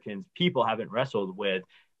Americans, people haven't wrestled with,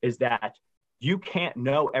 is that you can't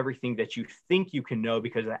know everything that you think you can know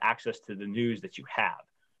because of access to the news that you have.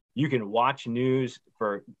 You can watch news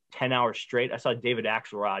for 10 hours straight. I saw David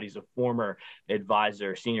Axelrod. He's a former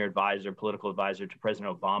advisor, senior advisor, political advisor to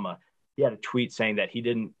President Obama. He had a tweet saying that he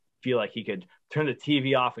didn't feel like he could turn the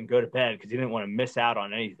TV off and go to bed because he didn't want to miss out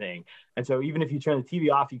on anything. And so even if you turn the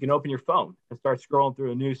TV off, you can open your phone and start scrolling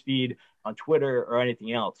through a news feed on Twitter or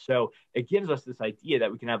anything else. So it gives us this idea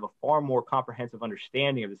that we can have a far more comprehensive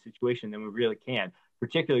understanding of the situation than we really can,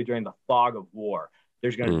 particularly during the fog of war.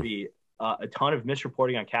 There's going to be a ton of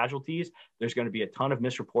misreporting on casualties. There's going to be a ton of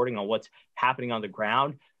misreporting on what's happening on the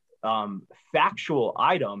ground. Factual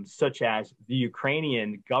items such as the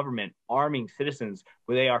Ukrainian government arming citizens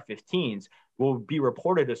with AR-15s will be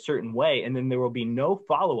reported a certain way, and then there will be no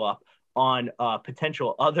follow-up on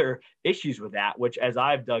potential other issues with that, which, as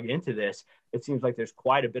I've dug into this, it seems like there's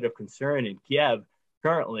quite a bit of concern in Kiev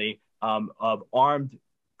currently of armed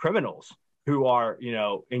criminals who are,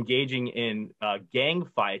 engaging in gang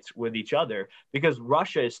fights with each other, because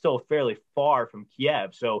Russia is still fairly far from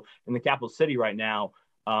Kiev. So in the capital city right now,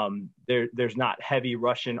 there's not heavy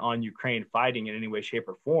Russian on Ukraine fighting in any way, shape,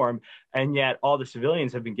 or form. And yet all the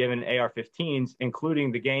civilians have been given AR-15s,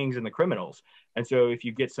 including the gangs and the criminals. And so if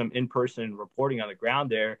you get some in-person reporting on the ground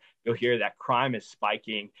there, you'll hear that crime is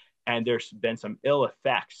spiking, and there's been some ill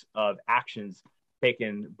effects of actions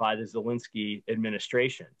taken by the Zelensky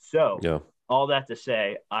administration. So all that to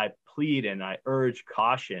say, I plead and I urge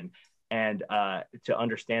caution and to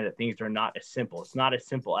understand that things are not as simple. It's not as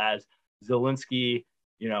simple as Zelensky,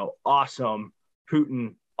 awesome,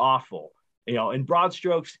 Putin, awful. In broad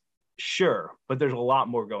strokes, sure, but there's a lot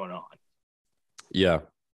more going on. Yeah.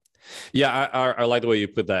 I like the way you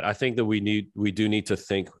put that. I think that we do need to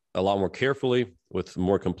think a lot more carefully with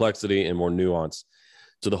more complexity and more nuance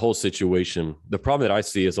to the whole situation. The problem that I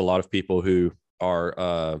see is a lot of people who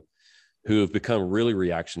have become really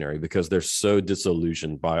reactionary because they're so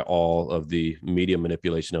disillusioned by all of the media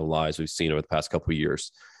manipulation and lies we've seen over the past couple of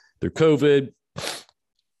years. Through COVID,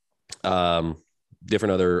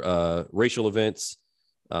 different other racial events,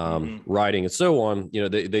 rioting, and so on.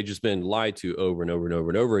 They've just been lied to over and over and over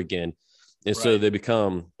and over again. And so they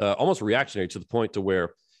become almost reactionary to the point to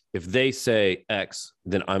where if they say X,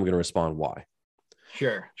 then I'm going to respond Y.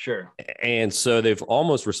 Sure. And so they've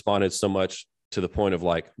almost responded so much to the point of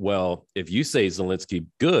like, well, if you say Zelensky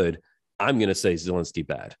good, I'm going to say Zelensky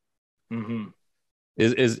bad.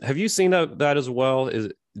 Have you seen that as well?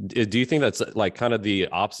 Do you think that's like kind of the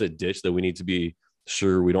opposite ditch that we need to be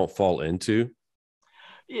sure we don't fall into?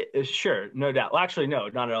 Yeah, sure, no doubt. Well, actually, no,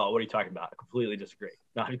 not at all. What are you talking about? I completely disagree.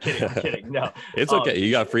 No, I'm kidding. No, it's okay. You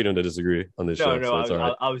got freedom to disagree on this show. No,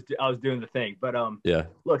 so I was doing the thing, but yeah.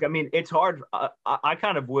 Look, I mean, it's hard.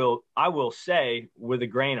 I will say with a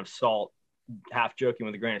grain of salt, half joking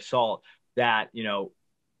with a grain of salt, that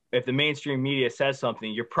if the mainstream media says something,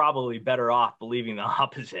 you're probably better off believing the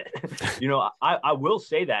opposite. I will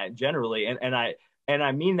say that generally, and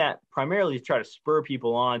I mean that primarily to try to spur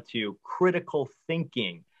people on to critical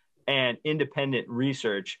thinking and independent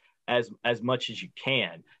research as much as you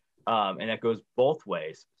can. And that goes both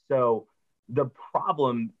ways. So the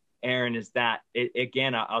problem, Aaron, is that,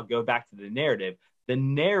 again, I'll go back to the narrative. the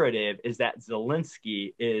narrative is that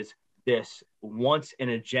Zelensky is this once in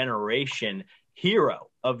a generation hero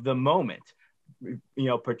of the moment,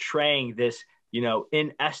 portraying this,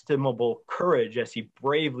 inestimable courage as he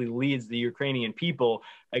bravely leads the Ukrainian people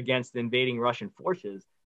against invading Russian forces.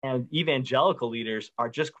 And evangelical leaders are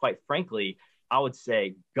just, quite frankly, I would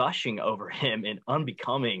say, gushing over him in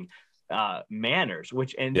unbecoming manners.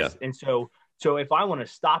 So if I want to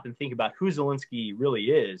stop and think about who Zelensky really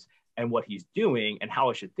is and what he's doing and how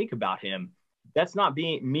I should think about him, that's not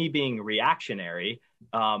me being reactionary.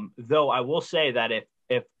 Though I will say that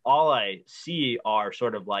if all I see are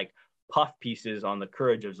sort of like puff pieces on the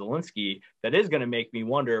courage of Zelensky, that is going to make me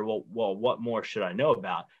wonder, well, what more should I know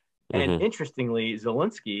about? Mm-hmm. And interestingly,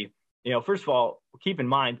 Zelensky, first of all, keep in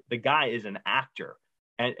mind, the guy is an actor.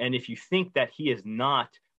 And if you think that he is not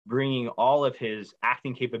bringing all of his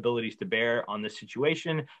acting capabilities to bear on this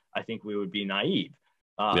situation, I think we would be naive.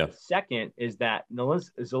 Second is that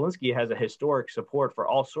Zelensky has a historic support for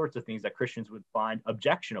all sorts of things that Christians would find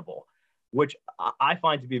objectionable, which I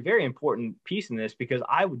find to be a very important piece in this, because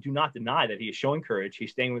I do not deny that he is showing courage.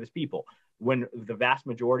 He's staying with his people, when the vast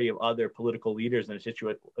majority of other political leaders in a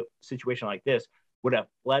situation like this would have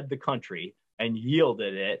fled the country and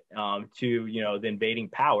yielded it to the invading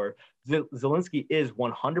power. Zelensky is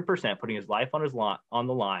 100% putting his life on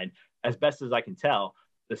the line, as best as I can tell,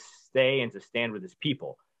 to stay and to stand with his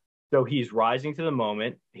people. So he's rising to the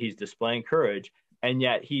moment. He's displaying courage, and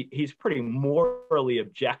yet he's pretty morally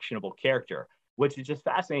objectionable character, which is just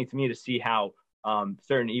fascinating to me to see how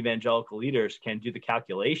certain evangelical leaders can do the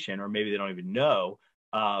calculation, or maybe they don't even know,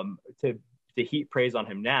 to heap praise on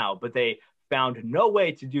him now, but they found no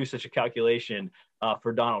way to do such a calculation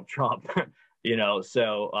for Donald Trump.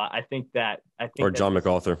 So I think John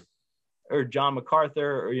MacArthur. Or John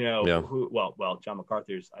MacArthur, John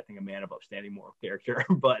MacArthur's, I think, a man of upstanding moral character,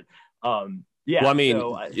 but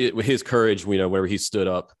his courage, whenever he stood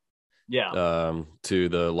up to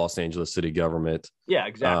the Los Angeles city government. Yeah,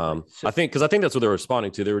 exactly. I think that's what they're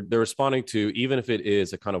responding to. They're responding to, even if it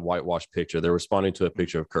is a kind of whitewashed picture, they're responding to a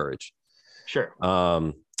picture of courage. Sure.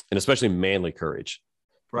 And especially manly courage,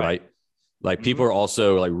 right? Like, people are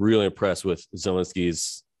also like really impressed with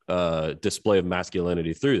Zelensky's display of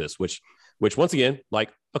masculinity through this, which once again,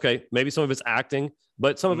 like, okay, maybe some of it's acting,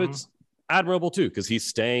 but some of it's admirable too, because he's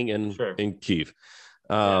staying in Kyiv.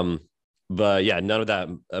 But yeah, none of that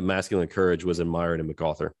masculine courage was admired in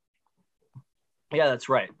MacArthur. Yeah, that's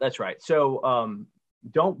right. So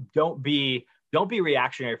don't be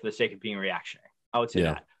reactionary for the sake of being reactionary. I would say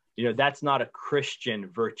that. That's not a Christian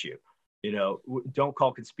virtue. Don't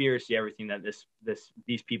call conspiracy everything that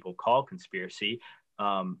these people call conspiracy.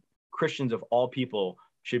 Christians of all people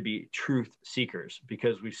should be truth seekers,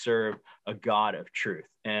 because we serve a God of truth.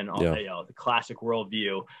 And the classic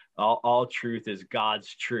worldview, all truth is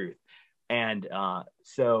God's truth. And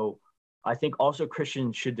so I think also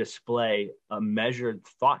Christians should display a measured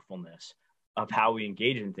thoughtfulness of how we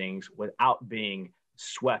engage in things without being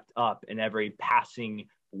swept up in every passing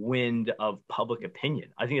wind of public opinion.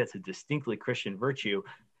 I think that's a distinctly Christian virtue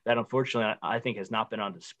that, unfortunately, I think has not been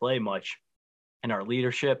on display much in our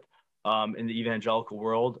leadership in the evangelical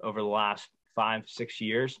world over the last 5-6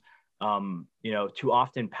 years. Too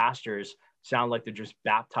often pastors sound like they're just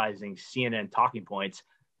baptizing CNN talking points,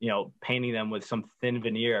 painting them with some thin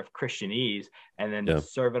veneer of Christianese, and then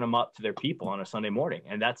serving them up to their people on a Sunday morning.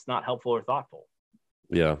 And that's not helpful or thoughtful.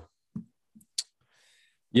 Yeah,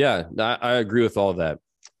 I agree with all that.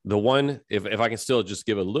 The one, if I can still just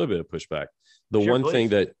give a little bit of pushback, thing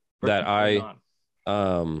that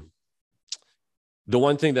the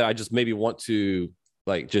one thing that I just maybe want to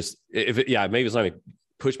maybe it's not a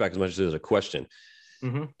pushback as much as it is a question.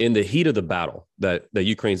 In the heat of the battle that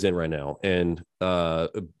Ukraine's in right now, and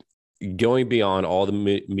going beyond all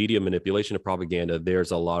the media manipulation and propaganda, there's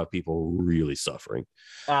a lot of people really suffering.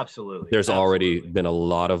 Absolutely. There's already been a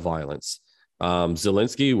lot of violence.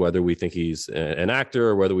 Zelensky, whether we think he's an actor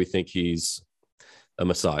or whether we think he's a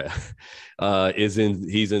messiah, he's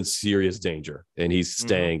in serious danger, and he's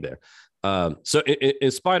staying there. So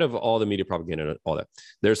in spite of all the media propaganda and all that,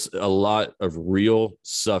 there's a lot of real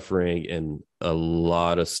suffering and a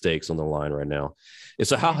lot of stakes on the line right now. And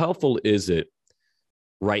so how helpful is it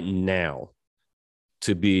right now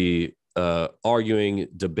to be arguing,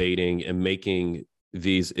 debating, and making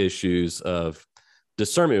these issues of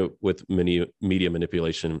discernment with media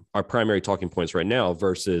manipulation our primary talking points right now,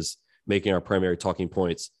 versus making our primary talking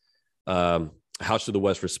points how should the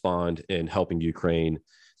West respond in helping Ukraine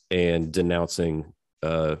and denouncing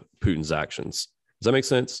Putin's actions? Does that make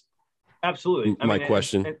sense? Absolutely. My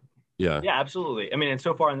question. Yeah, absolutely. And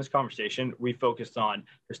so far in this conversation, we focused on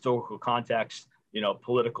historical context,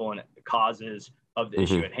 political and causes of the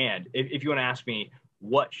issue at hand. If you want to ask me,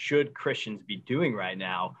 what should Christians be doing right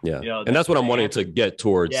now? Yeah. And that's what I'm wanting to get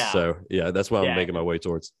towards. Yeah. So yeah, that's what I'm making my way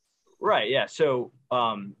towards. Right. Yeah. So,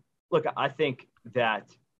 look, I think that,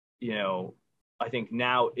 I think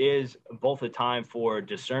now is both a time for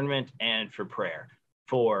discernment and for prayer,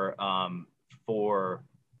 for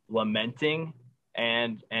lamenting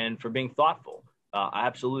and for being thoughtful.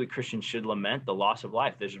 Absolutely, Christians should lament the loss of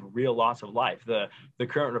life. There's a real loss of life. The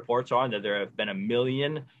current reports are that there have been 1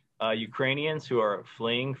 million Ukrainians who are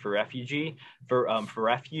fleeing for refuge.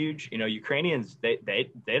 Ukrainians,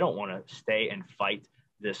 they don't want to stay and fight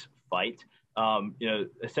this fight.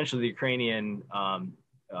 Essentially, the Ukrainian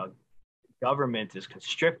government is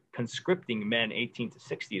conscripting men 18 to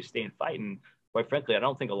 60 to stay and fight. And quite frankly, I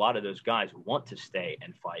don't think a lot of those guys want to stay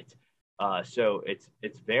and fight. So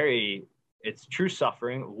it's true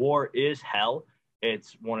suffering. War is hell.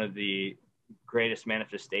 It's one of the greatest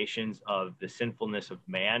manifestations of the sinfulness of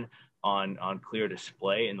man on clear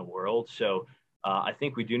display in the world. So I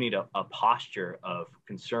think we do need a posture of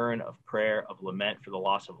concern, of prayer, of lament for the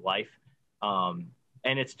loss of life.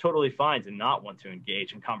 And it's totally fine to not want to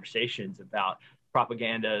engage in conversations about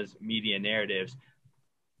propagandas, media narratives.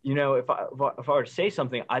 If I were to say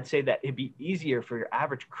something, I'd say that it'd be easier for your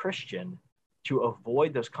average Christian to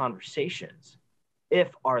avoid those conversations if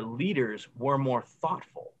our leaders were more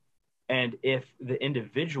thoughtful, and if the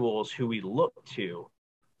individuals who we look to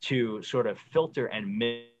sort of filter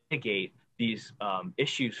and mitigate these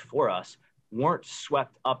issues for us weren't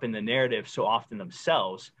swept up in the narrative so often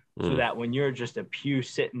themselves, so that when you're just a pew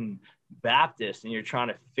sitting Baptist and you're trying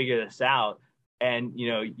to figure this out, and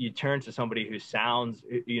you turn to somebody who sounds,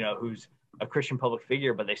 who's a Christian public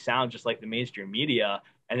figure, but they sound just like the mainstream media,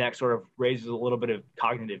 and that sort of raises a little bit of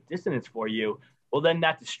cognitive dissonance for you, well, then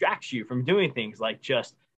that distracts you from doing things like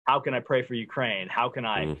just, how can I pray for Ukraine? How can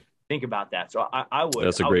I think about that? So I would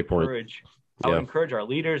encourage our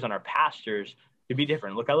leaders and our pastors to be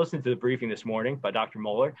different. Look, I listened to the briefing this morning by Dr.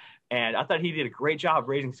 Mohler, and I thought he did a great job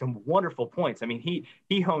raising some wonderful points. I mean,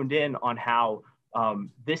 he honed in on how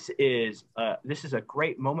this is a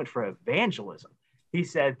great moment for evangelism. He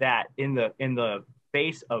said that in the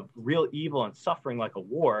face of real evil and suffering like a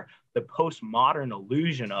war, the postmodern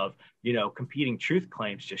illusion of competing truth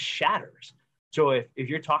claims just shatters. So if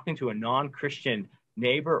you're talking to a non-Christian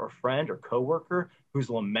neighbor or friend or coworker who's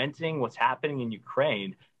lamenting what's happening in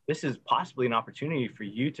Ukraine, this is possibly an opportunity for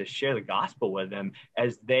you to share the gospel with them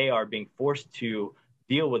as they are being forced to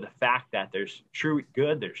deal with the fact that there's true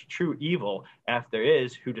good, there's true evil. And if there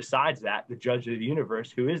is, who decides that? The judge of the universe.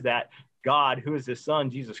 Who is that? God, who is his son,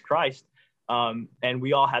 Jesus Christ. And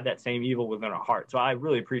we all have that same evil within our heart. So I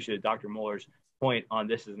really appreciated Dr. Muller's point on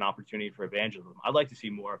this as an opportunity for evangelism. I'd like to see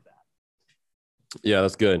more of that. Yeah,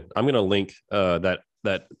 that's good. I'm going to link that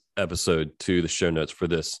episode to the show notes for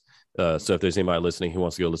this. So if there's anybody listening who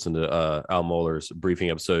wants to go listen to Al Mohler's briefing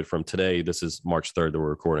episode from today, this is March 3rd that we're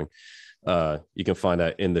recording. You can find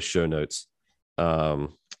that in the show notes.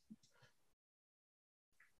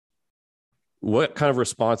 What kind of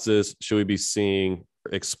responses should we be seeing,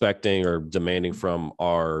 expecting, or demanding from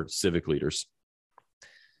our civic leaders?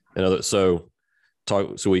 So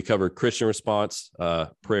we covered Christian response,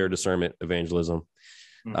 prayer, discernment, evangelism.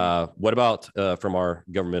 What about from our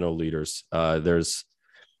governmental leaders?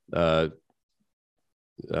 Should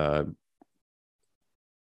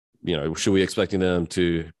we expecting them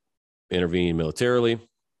to intervene militarily,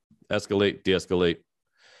 escalate, de-escalate?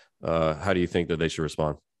 How do you think that they should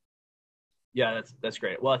respond? Yeah, that's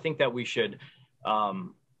great. Well, I think that we should.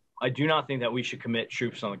 I do not think that we should commit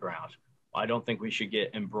troops on the ground. I don't think we should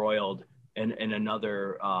get embroiled in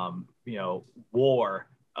another war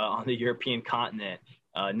on the European continent.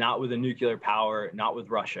 Not with a nuclear power, not with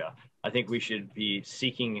Russia. I think we should be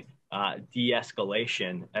seeking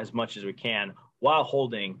de-escalation as much as we can while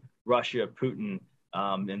holding Russia, Putin,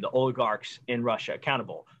 and the oligarchs in Russia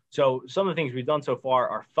accountable. So some of the things we've done so far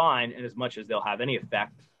are fine, in as much as they'll have any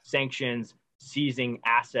effect. Sanctions, seizing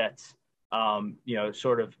assets,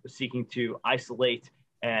 sort of seeking to isolate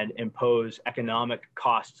and impose economic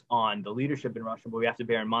costs on the leadership in Russia. But we have to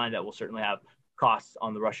bear in mind that we'll certainly have costs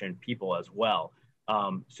on the Russian people as well.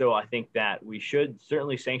 So I think that we should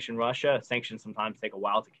certainly sanction Russia. Sanctions sometimes take a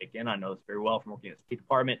while to kick in. I know this very well from working at the State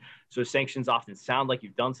Department. So sanctions often sound like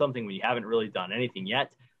you've done something when you haven't really done anything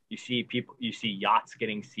yet. You see yachts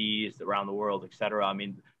getting seized around the world, et cetera. I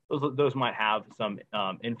mean, those might have some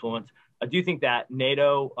influence. I do think that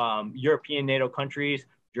NATO, European NATO countries,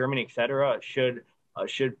 Germany, et cetera, should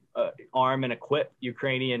arm and equip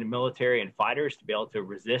Ukrainian military and fighters to be able to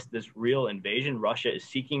resist this real invasion. Russia is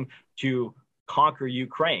seeking to conquer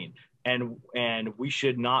Ukraine. and we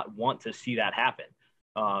should not want to see that happen.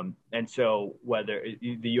 And so whether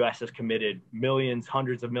the U.S. has committed millions,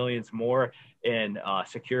 hundreds of millions more in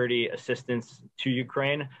security assistance to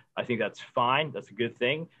Ukraine, I think that's fine. That's a good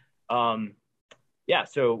thing.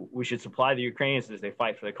 So we should supply the Ukrainians as they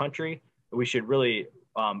fight for the country. We should really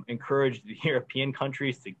encourage the European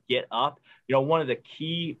countries to get up. One of the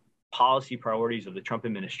key policy priorities of the Trump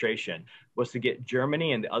administration was to get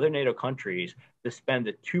Germany and the other NATO countries to spend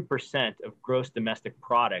the 2% of gross domestic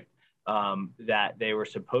product that they were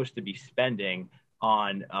supposed to be spending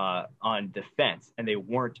on defense, and they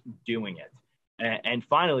weren't doing it. And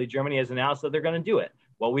finally, Germany has announced that they're going to do it.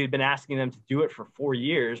 Well, we've been asking them to do it for 4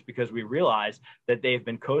 years because we realized that they've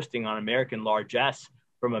been coasting on American largesse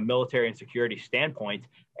from a military and security standpoint,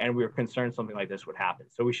 and we were concerned something like this would happen.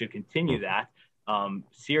 So we should continue that,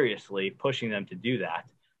 seriously pushing them to do that.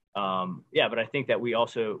 But I think that we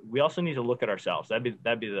also need to look at ourselves.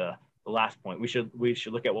 That'd be the last point. We should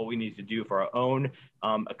look at what we need to do for our own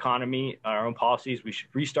economy, our own policies. We should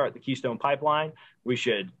restart the Keystone Pipeline. We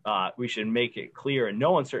should make it clear in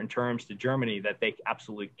no uncertain terms to Germany that they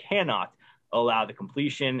absolutely cannot allow the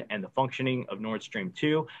completion and the functioning of Nord Stream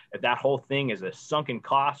 2. If that whole thing is a sunken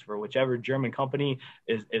cost for whichever German company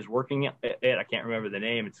is working it, I can't remember the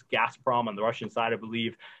name. It's Gazprom on the Russian side, I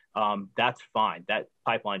believe. That's fine. That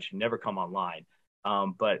pipeline should never come online.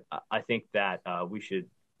 But I think that we should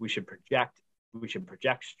project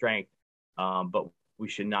strength, but we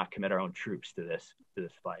should not commit our own troops to this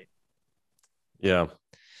fight. Yeah,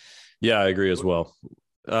 I agree as well.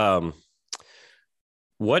 I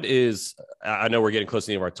know we're getting close to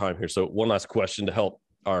the end of our time here. So one last question to help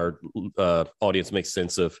our audience make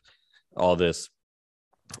sense of all this.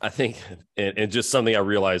 I think, and just something I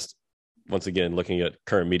realized once again, looking at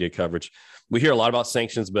current media coverage, we hear a lot about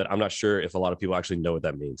sanctions, but I'm not sure if a lot of people actually know what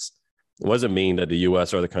that means. What does it mean that the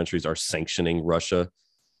U.S. or other countries are sanctioning Russia?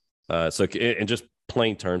 So in just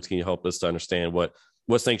plain terms, can you help us to understand what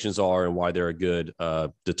sanctions are and why they're a good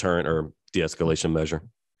deterrent or de-escalation measure?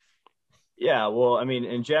 Yeah, well, I mean,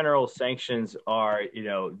 in general, sanctions are,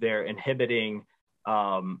 they're inhibiting,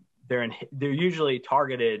 they're usually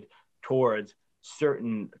targeted towards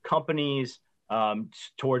certain companies,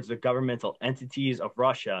 towards the governmental entities of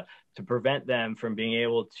Russia to prevent them from being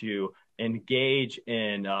able to engage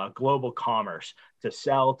in global commerce, to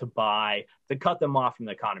sell, to buy, to cut them off from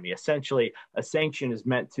the economy. Essentially, a sanction is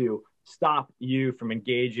meant to stop you from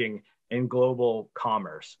engaging in global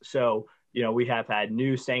commerce. So, we have had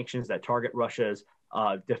new sanctions that target Russia's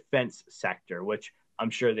defense sector, which I'm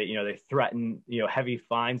sure that, they threaten, heavy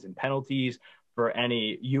fines and penalties for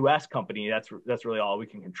any U.S. company. That's really all we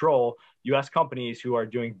can control. U.S. companies who are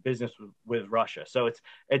doing business with Russia. So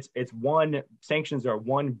sanctions are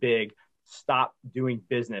one big stop doing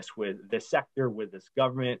business with this sector, with this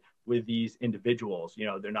government, with these individuals.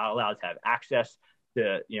 They're not allowed to have access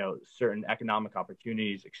to, certain economic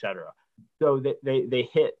opportunities, et cetera. So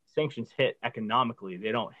sanctions hit economically.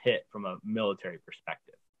 They don't hit from a military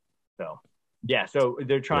perspective. So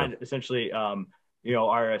they're trying to essentially,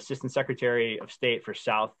 our Assistant Secretary of State for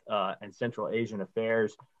South and Central Asian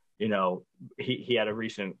Affairs, he had a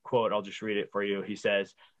recent quote. I'll just read it for you. He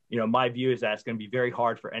says, my view is that it's going to be very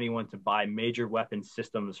hard for anyone to buy major weapons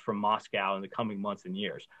systems from Moscow in the coming months and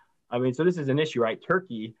years. I mean, so this is an issue, right?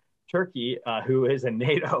 Turkey, who is a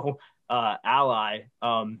NATO ally,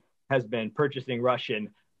 has been purchasing Russian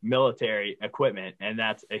military equipment, and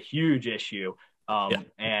that's a huge issue.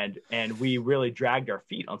 And we really dragged our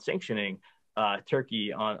feet on sanctioning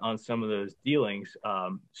Turkey on some of those dealings.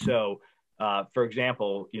 For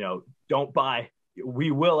example, don't buy.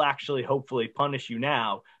 We will actually hopefully punish you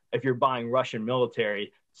now if you're buying Russian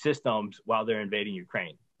military systems while they're invading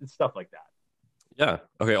Ukraine. It's stuff like that. Yeah.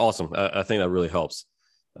 Okay. Awesome. I think that really helps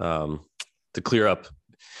to clear up.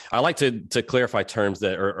 I like to clarify terms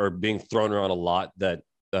that are being thrown around a lot that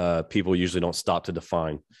people usually don't stop to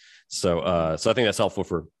define. So I think that's helpful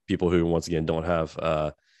for people who, once again, don't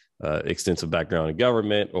have extensive background in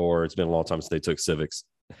government, or it's been a long time since they took civics.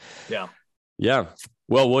 Yeah.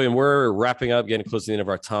 Well, William, we're wrapping up, getting close to the end of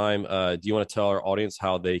our time. Do you want to tell our audience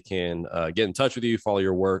how they can get in touch with you, follow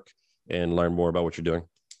your work, and learn more about what you're doing?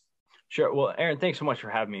 Sure. Well, Aaron, thanks so much for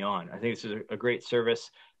having me on. I think this is a great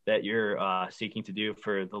service that you're seeking to do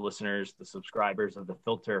for the listeners, the subscribers of the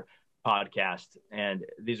Filter podcast. And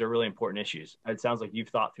these are really important issues. It sounds like you've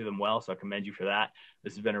thought through them well, so I commend you for that.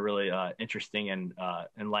 This has been a really interesting and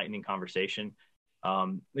enlightening conversation.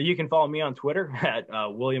 You can follow me on Twitter at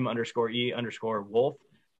William_E_Wolf.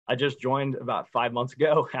 I just joined about 5 months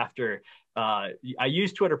ago after I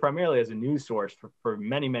used Twitter primarily as a news source for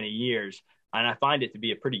many, many years. And I find it to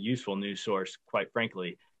be a pretty useful news source, quite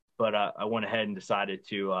frankly. but I went ahead and decided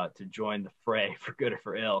to join the fray for good or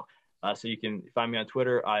for ill. So you can find me on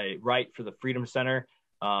Twitter. I write for the Freedom Center,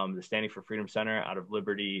 the Standing for Freedom Center out of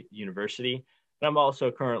Liberty University. And I'm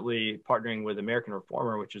also currently partnering with American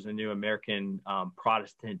Reformer, which is a new American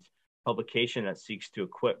Protestant publication that seeks to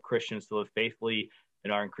equip Christians to live faithfully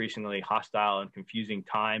in our increasingly hostile and confusing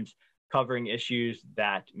times, covering issues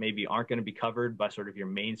that maybe aren't going to be covered by sort of your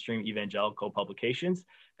mainstream evangelical publications,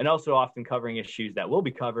 and also often covering issues that will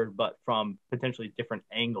be covered, but from potentially different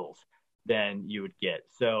angles than you would get.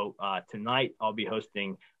 So tonight I'll be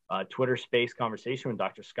hosting a Twitter Space conversation with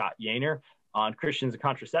Dr. Scott Yaner on Christians and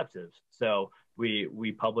contraceptives. So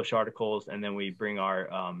we publish articles and then we bring our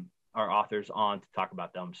authors on to talk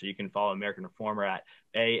about them. So you can follow American Reformer at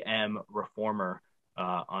AM Reformer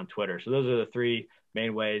on Twitter. So those are the three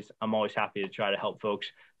main ways. I'm always happy to try to help folks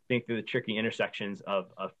think through the tricky intersections of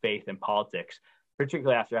faith and politics,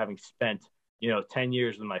 particularly after having spent 10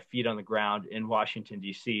 years with my feet on the ground in Washington,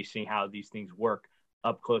 D.C., seeing how these things work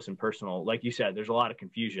up close and personal. Like you said, there's a lot of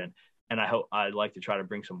confusion, and I'd like to try to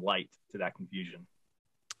bring some light to that confusion.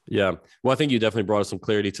 Yeah. Well, I think you definitely brought us some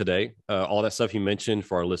clarity today. All that stuff you mentioned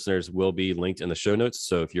for our listeners will be linked in the show notes.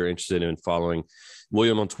 So if you're interested in following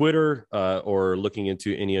William on Twitter or looking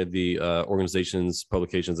into any of the organizations,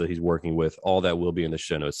 publications that he's working with, all that will be in the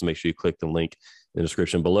show notes. So make sure you click the link in the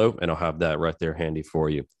description below, and I'll have that right there handy for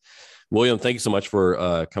you. William, thank you so much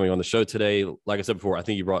for coming on the show today. Like I said before, I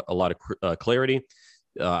think you brought a lot of clarity.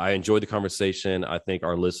 I enjoyed the conversation. I think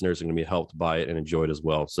our listeners are going to be helped by it and enjoy it as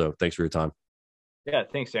well. So thanks for your time. Yeah,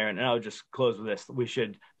 thanks, Aaron. And I'll just close with this. We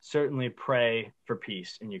should certainly pray for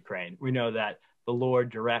peace in Ukraine. We know that the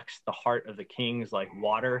Lord directs the heart of the kings like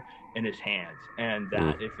water in his hands, and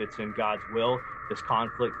that if it's in God's will, this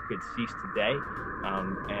conflict could cease today.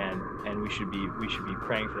 And we should be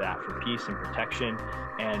praying for that, for peace and protection,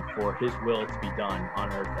 and for his will to be done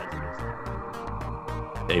on earth as it is in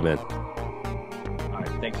heaven. Amen. All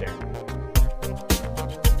right, thanks, Aaron.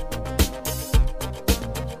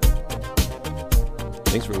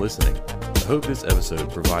 Thanks for listening. I hope this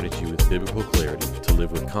episode provided you with biblical clarity to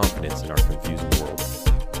live with confidence in our confusing world.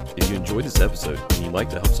 If you enjoyed this episode and you'd like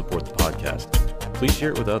to help support the podcast, please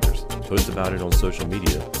share it with others, post about it on social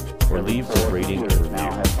media, or leave a rating and review.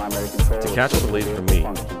 To catch all the latest from me,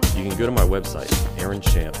 you can go to my website,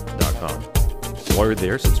 aaronchamp.com. While you're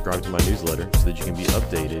there, subscribe to my newsletter so that you can be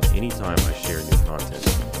updated anytime I share new content.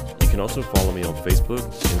 You can also follow me on Facebook,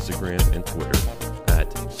 Instagram, and Twitter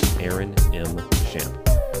at Aaron M. Champ.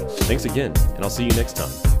 Thanks again, and I'll see you next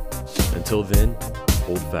time. Until then,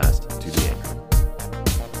 hold fast to the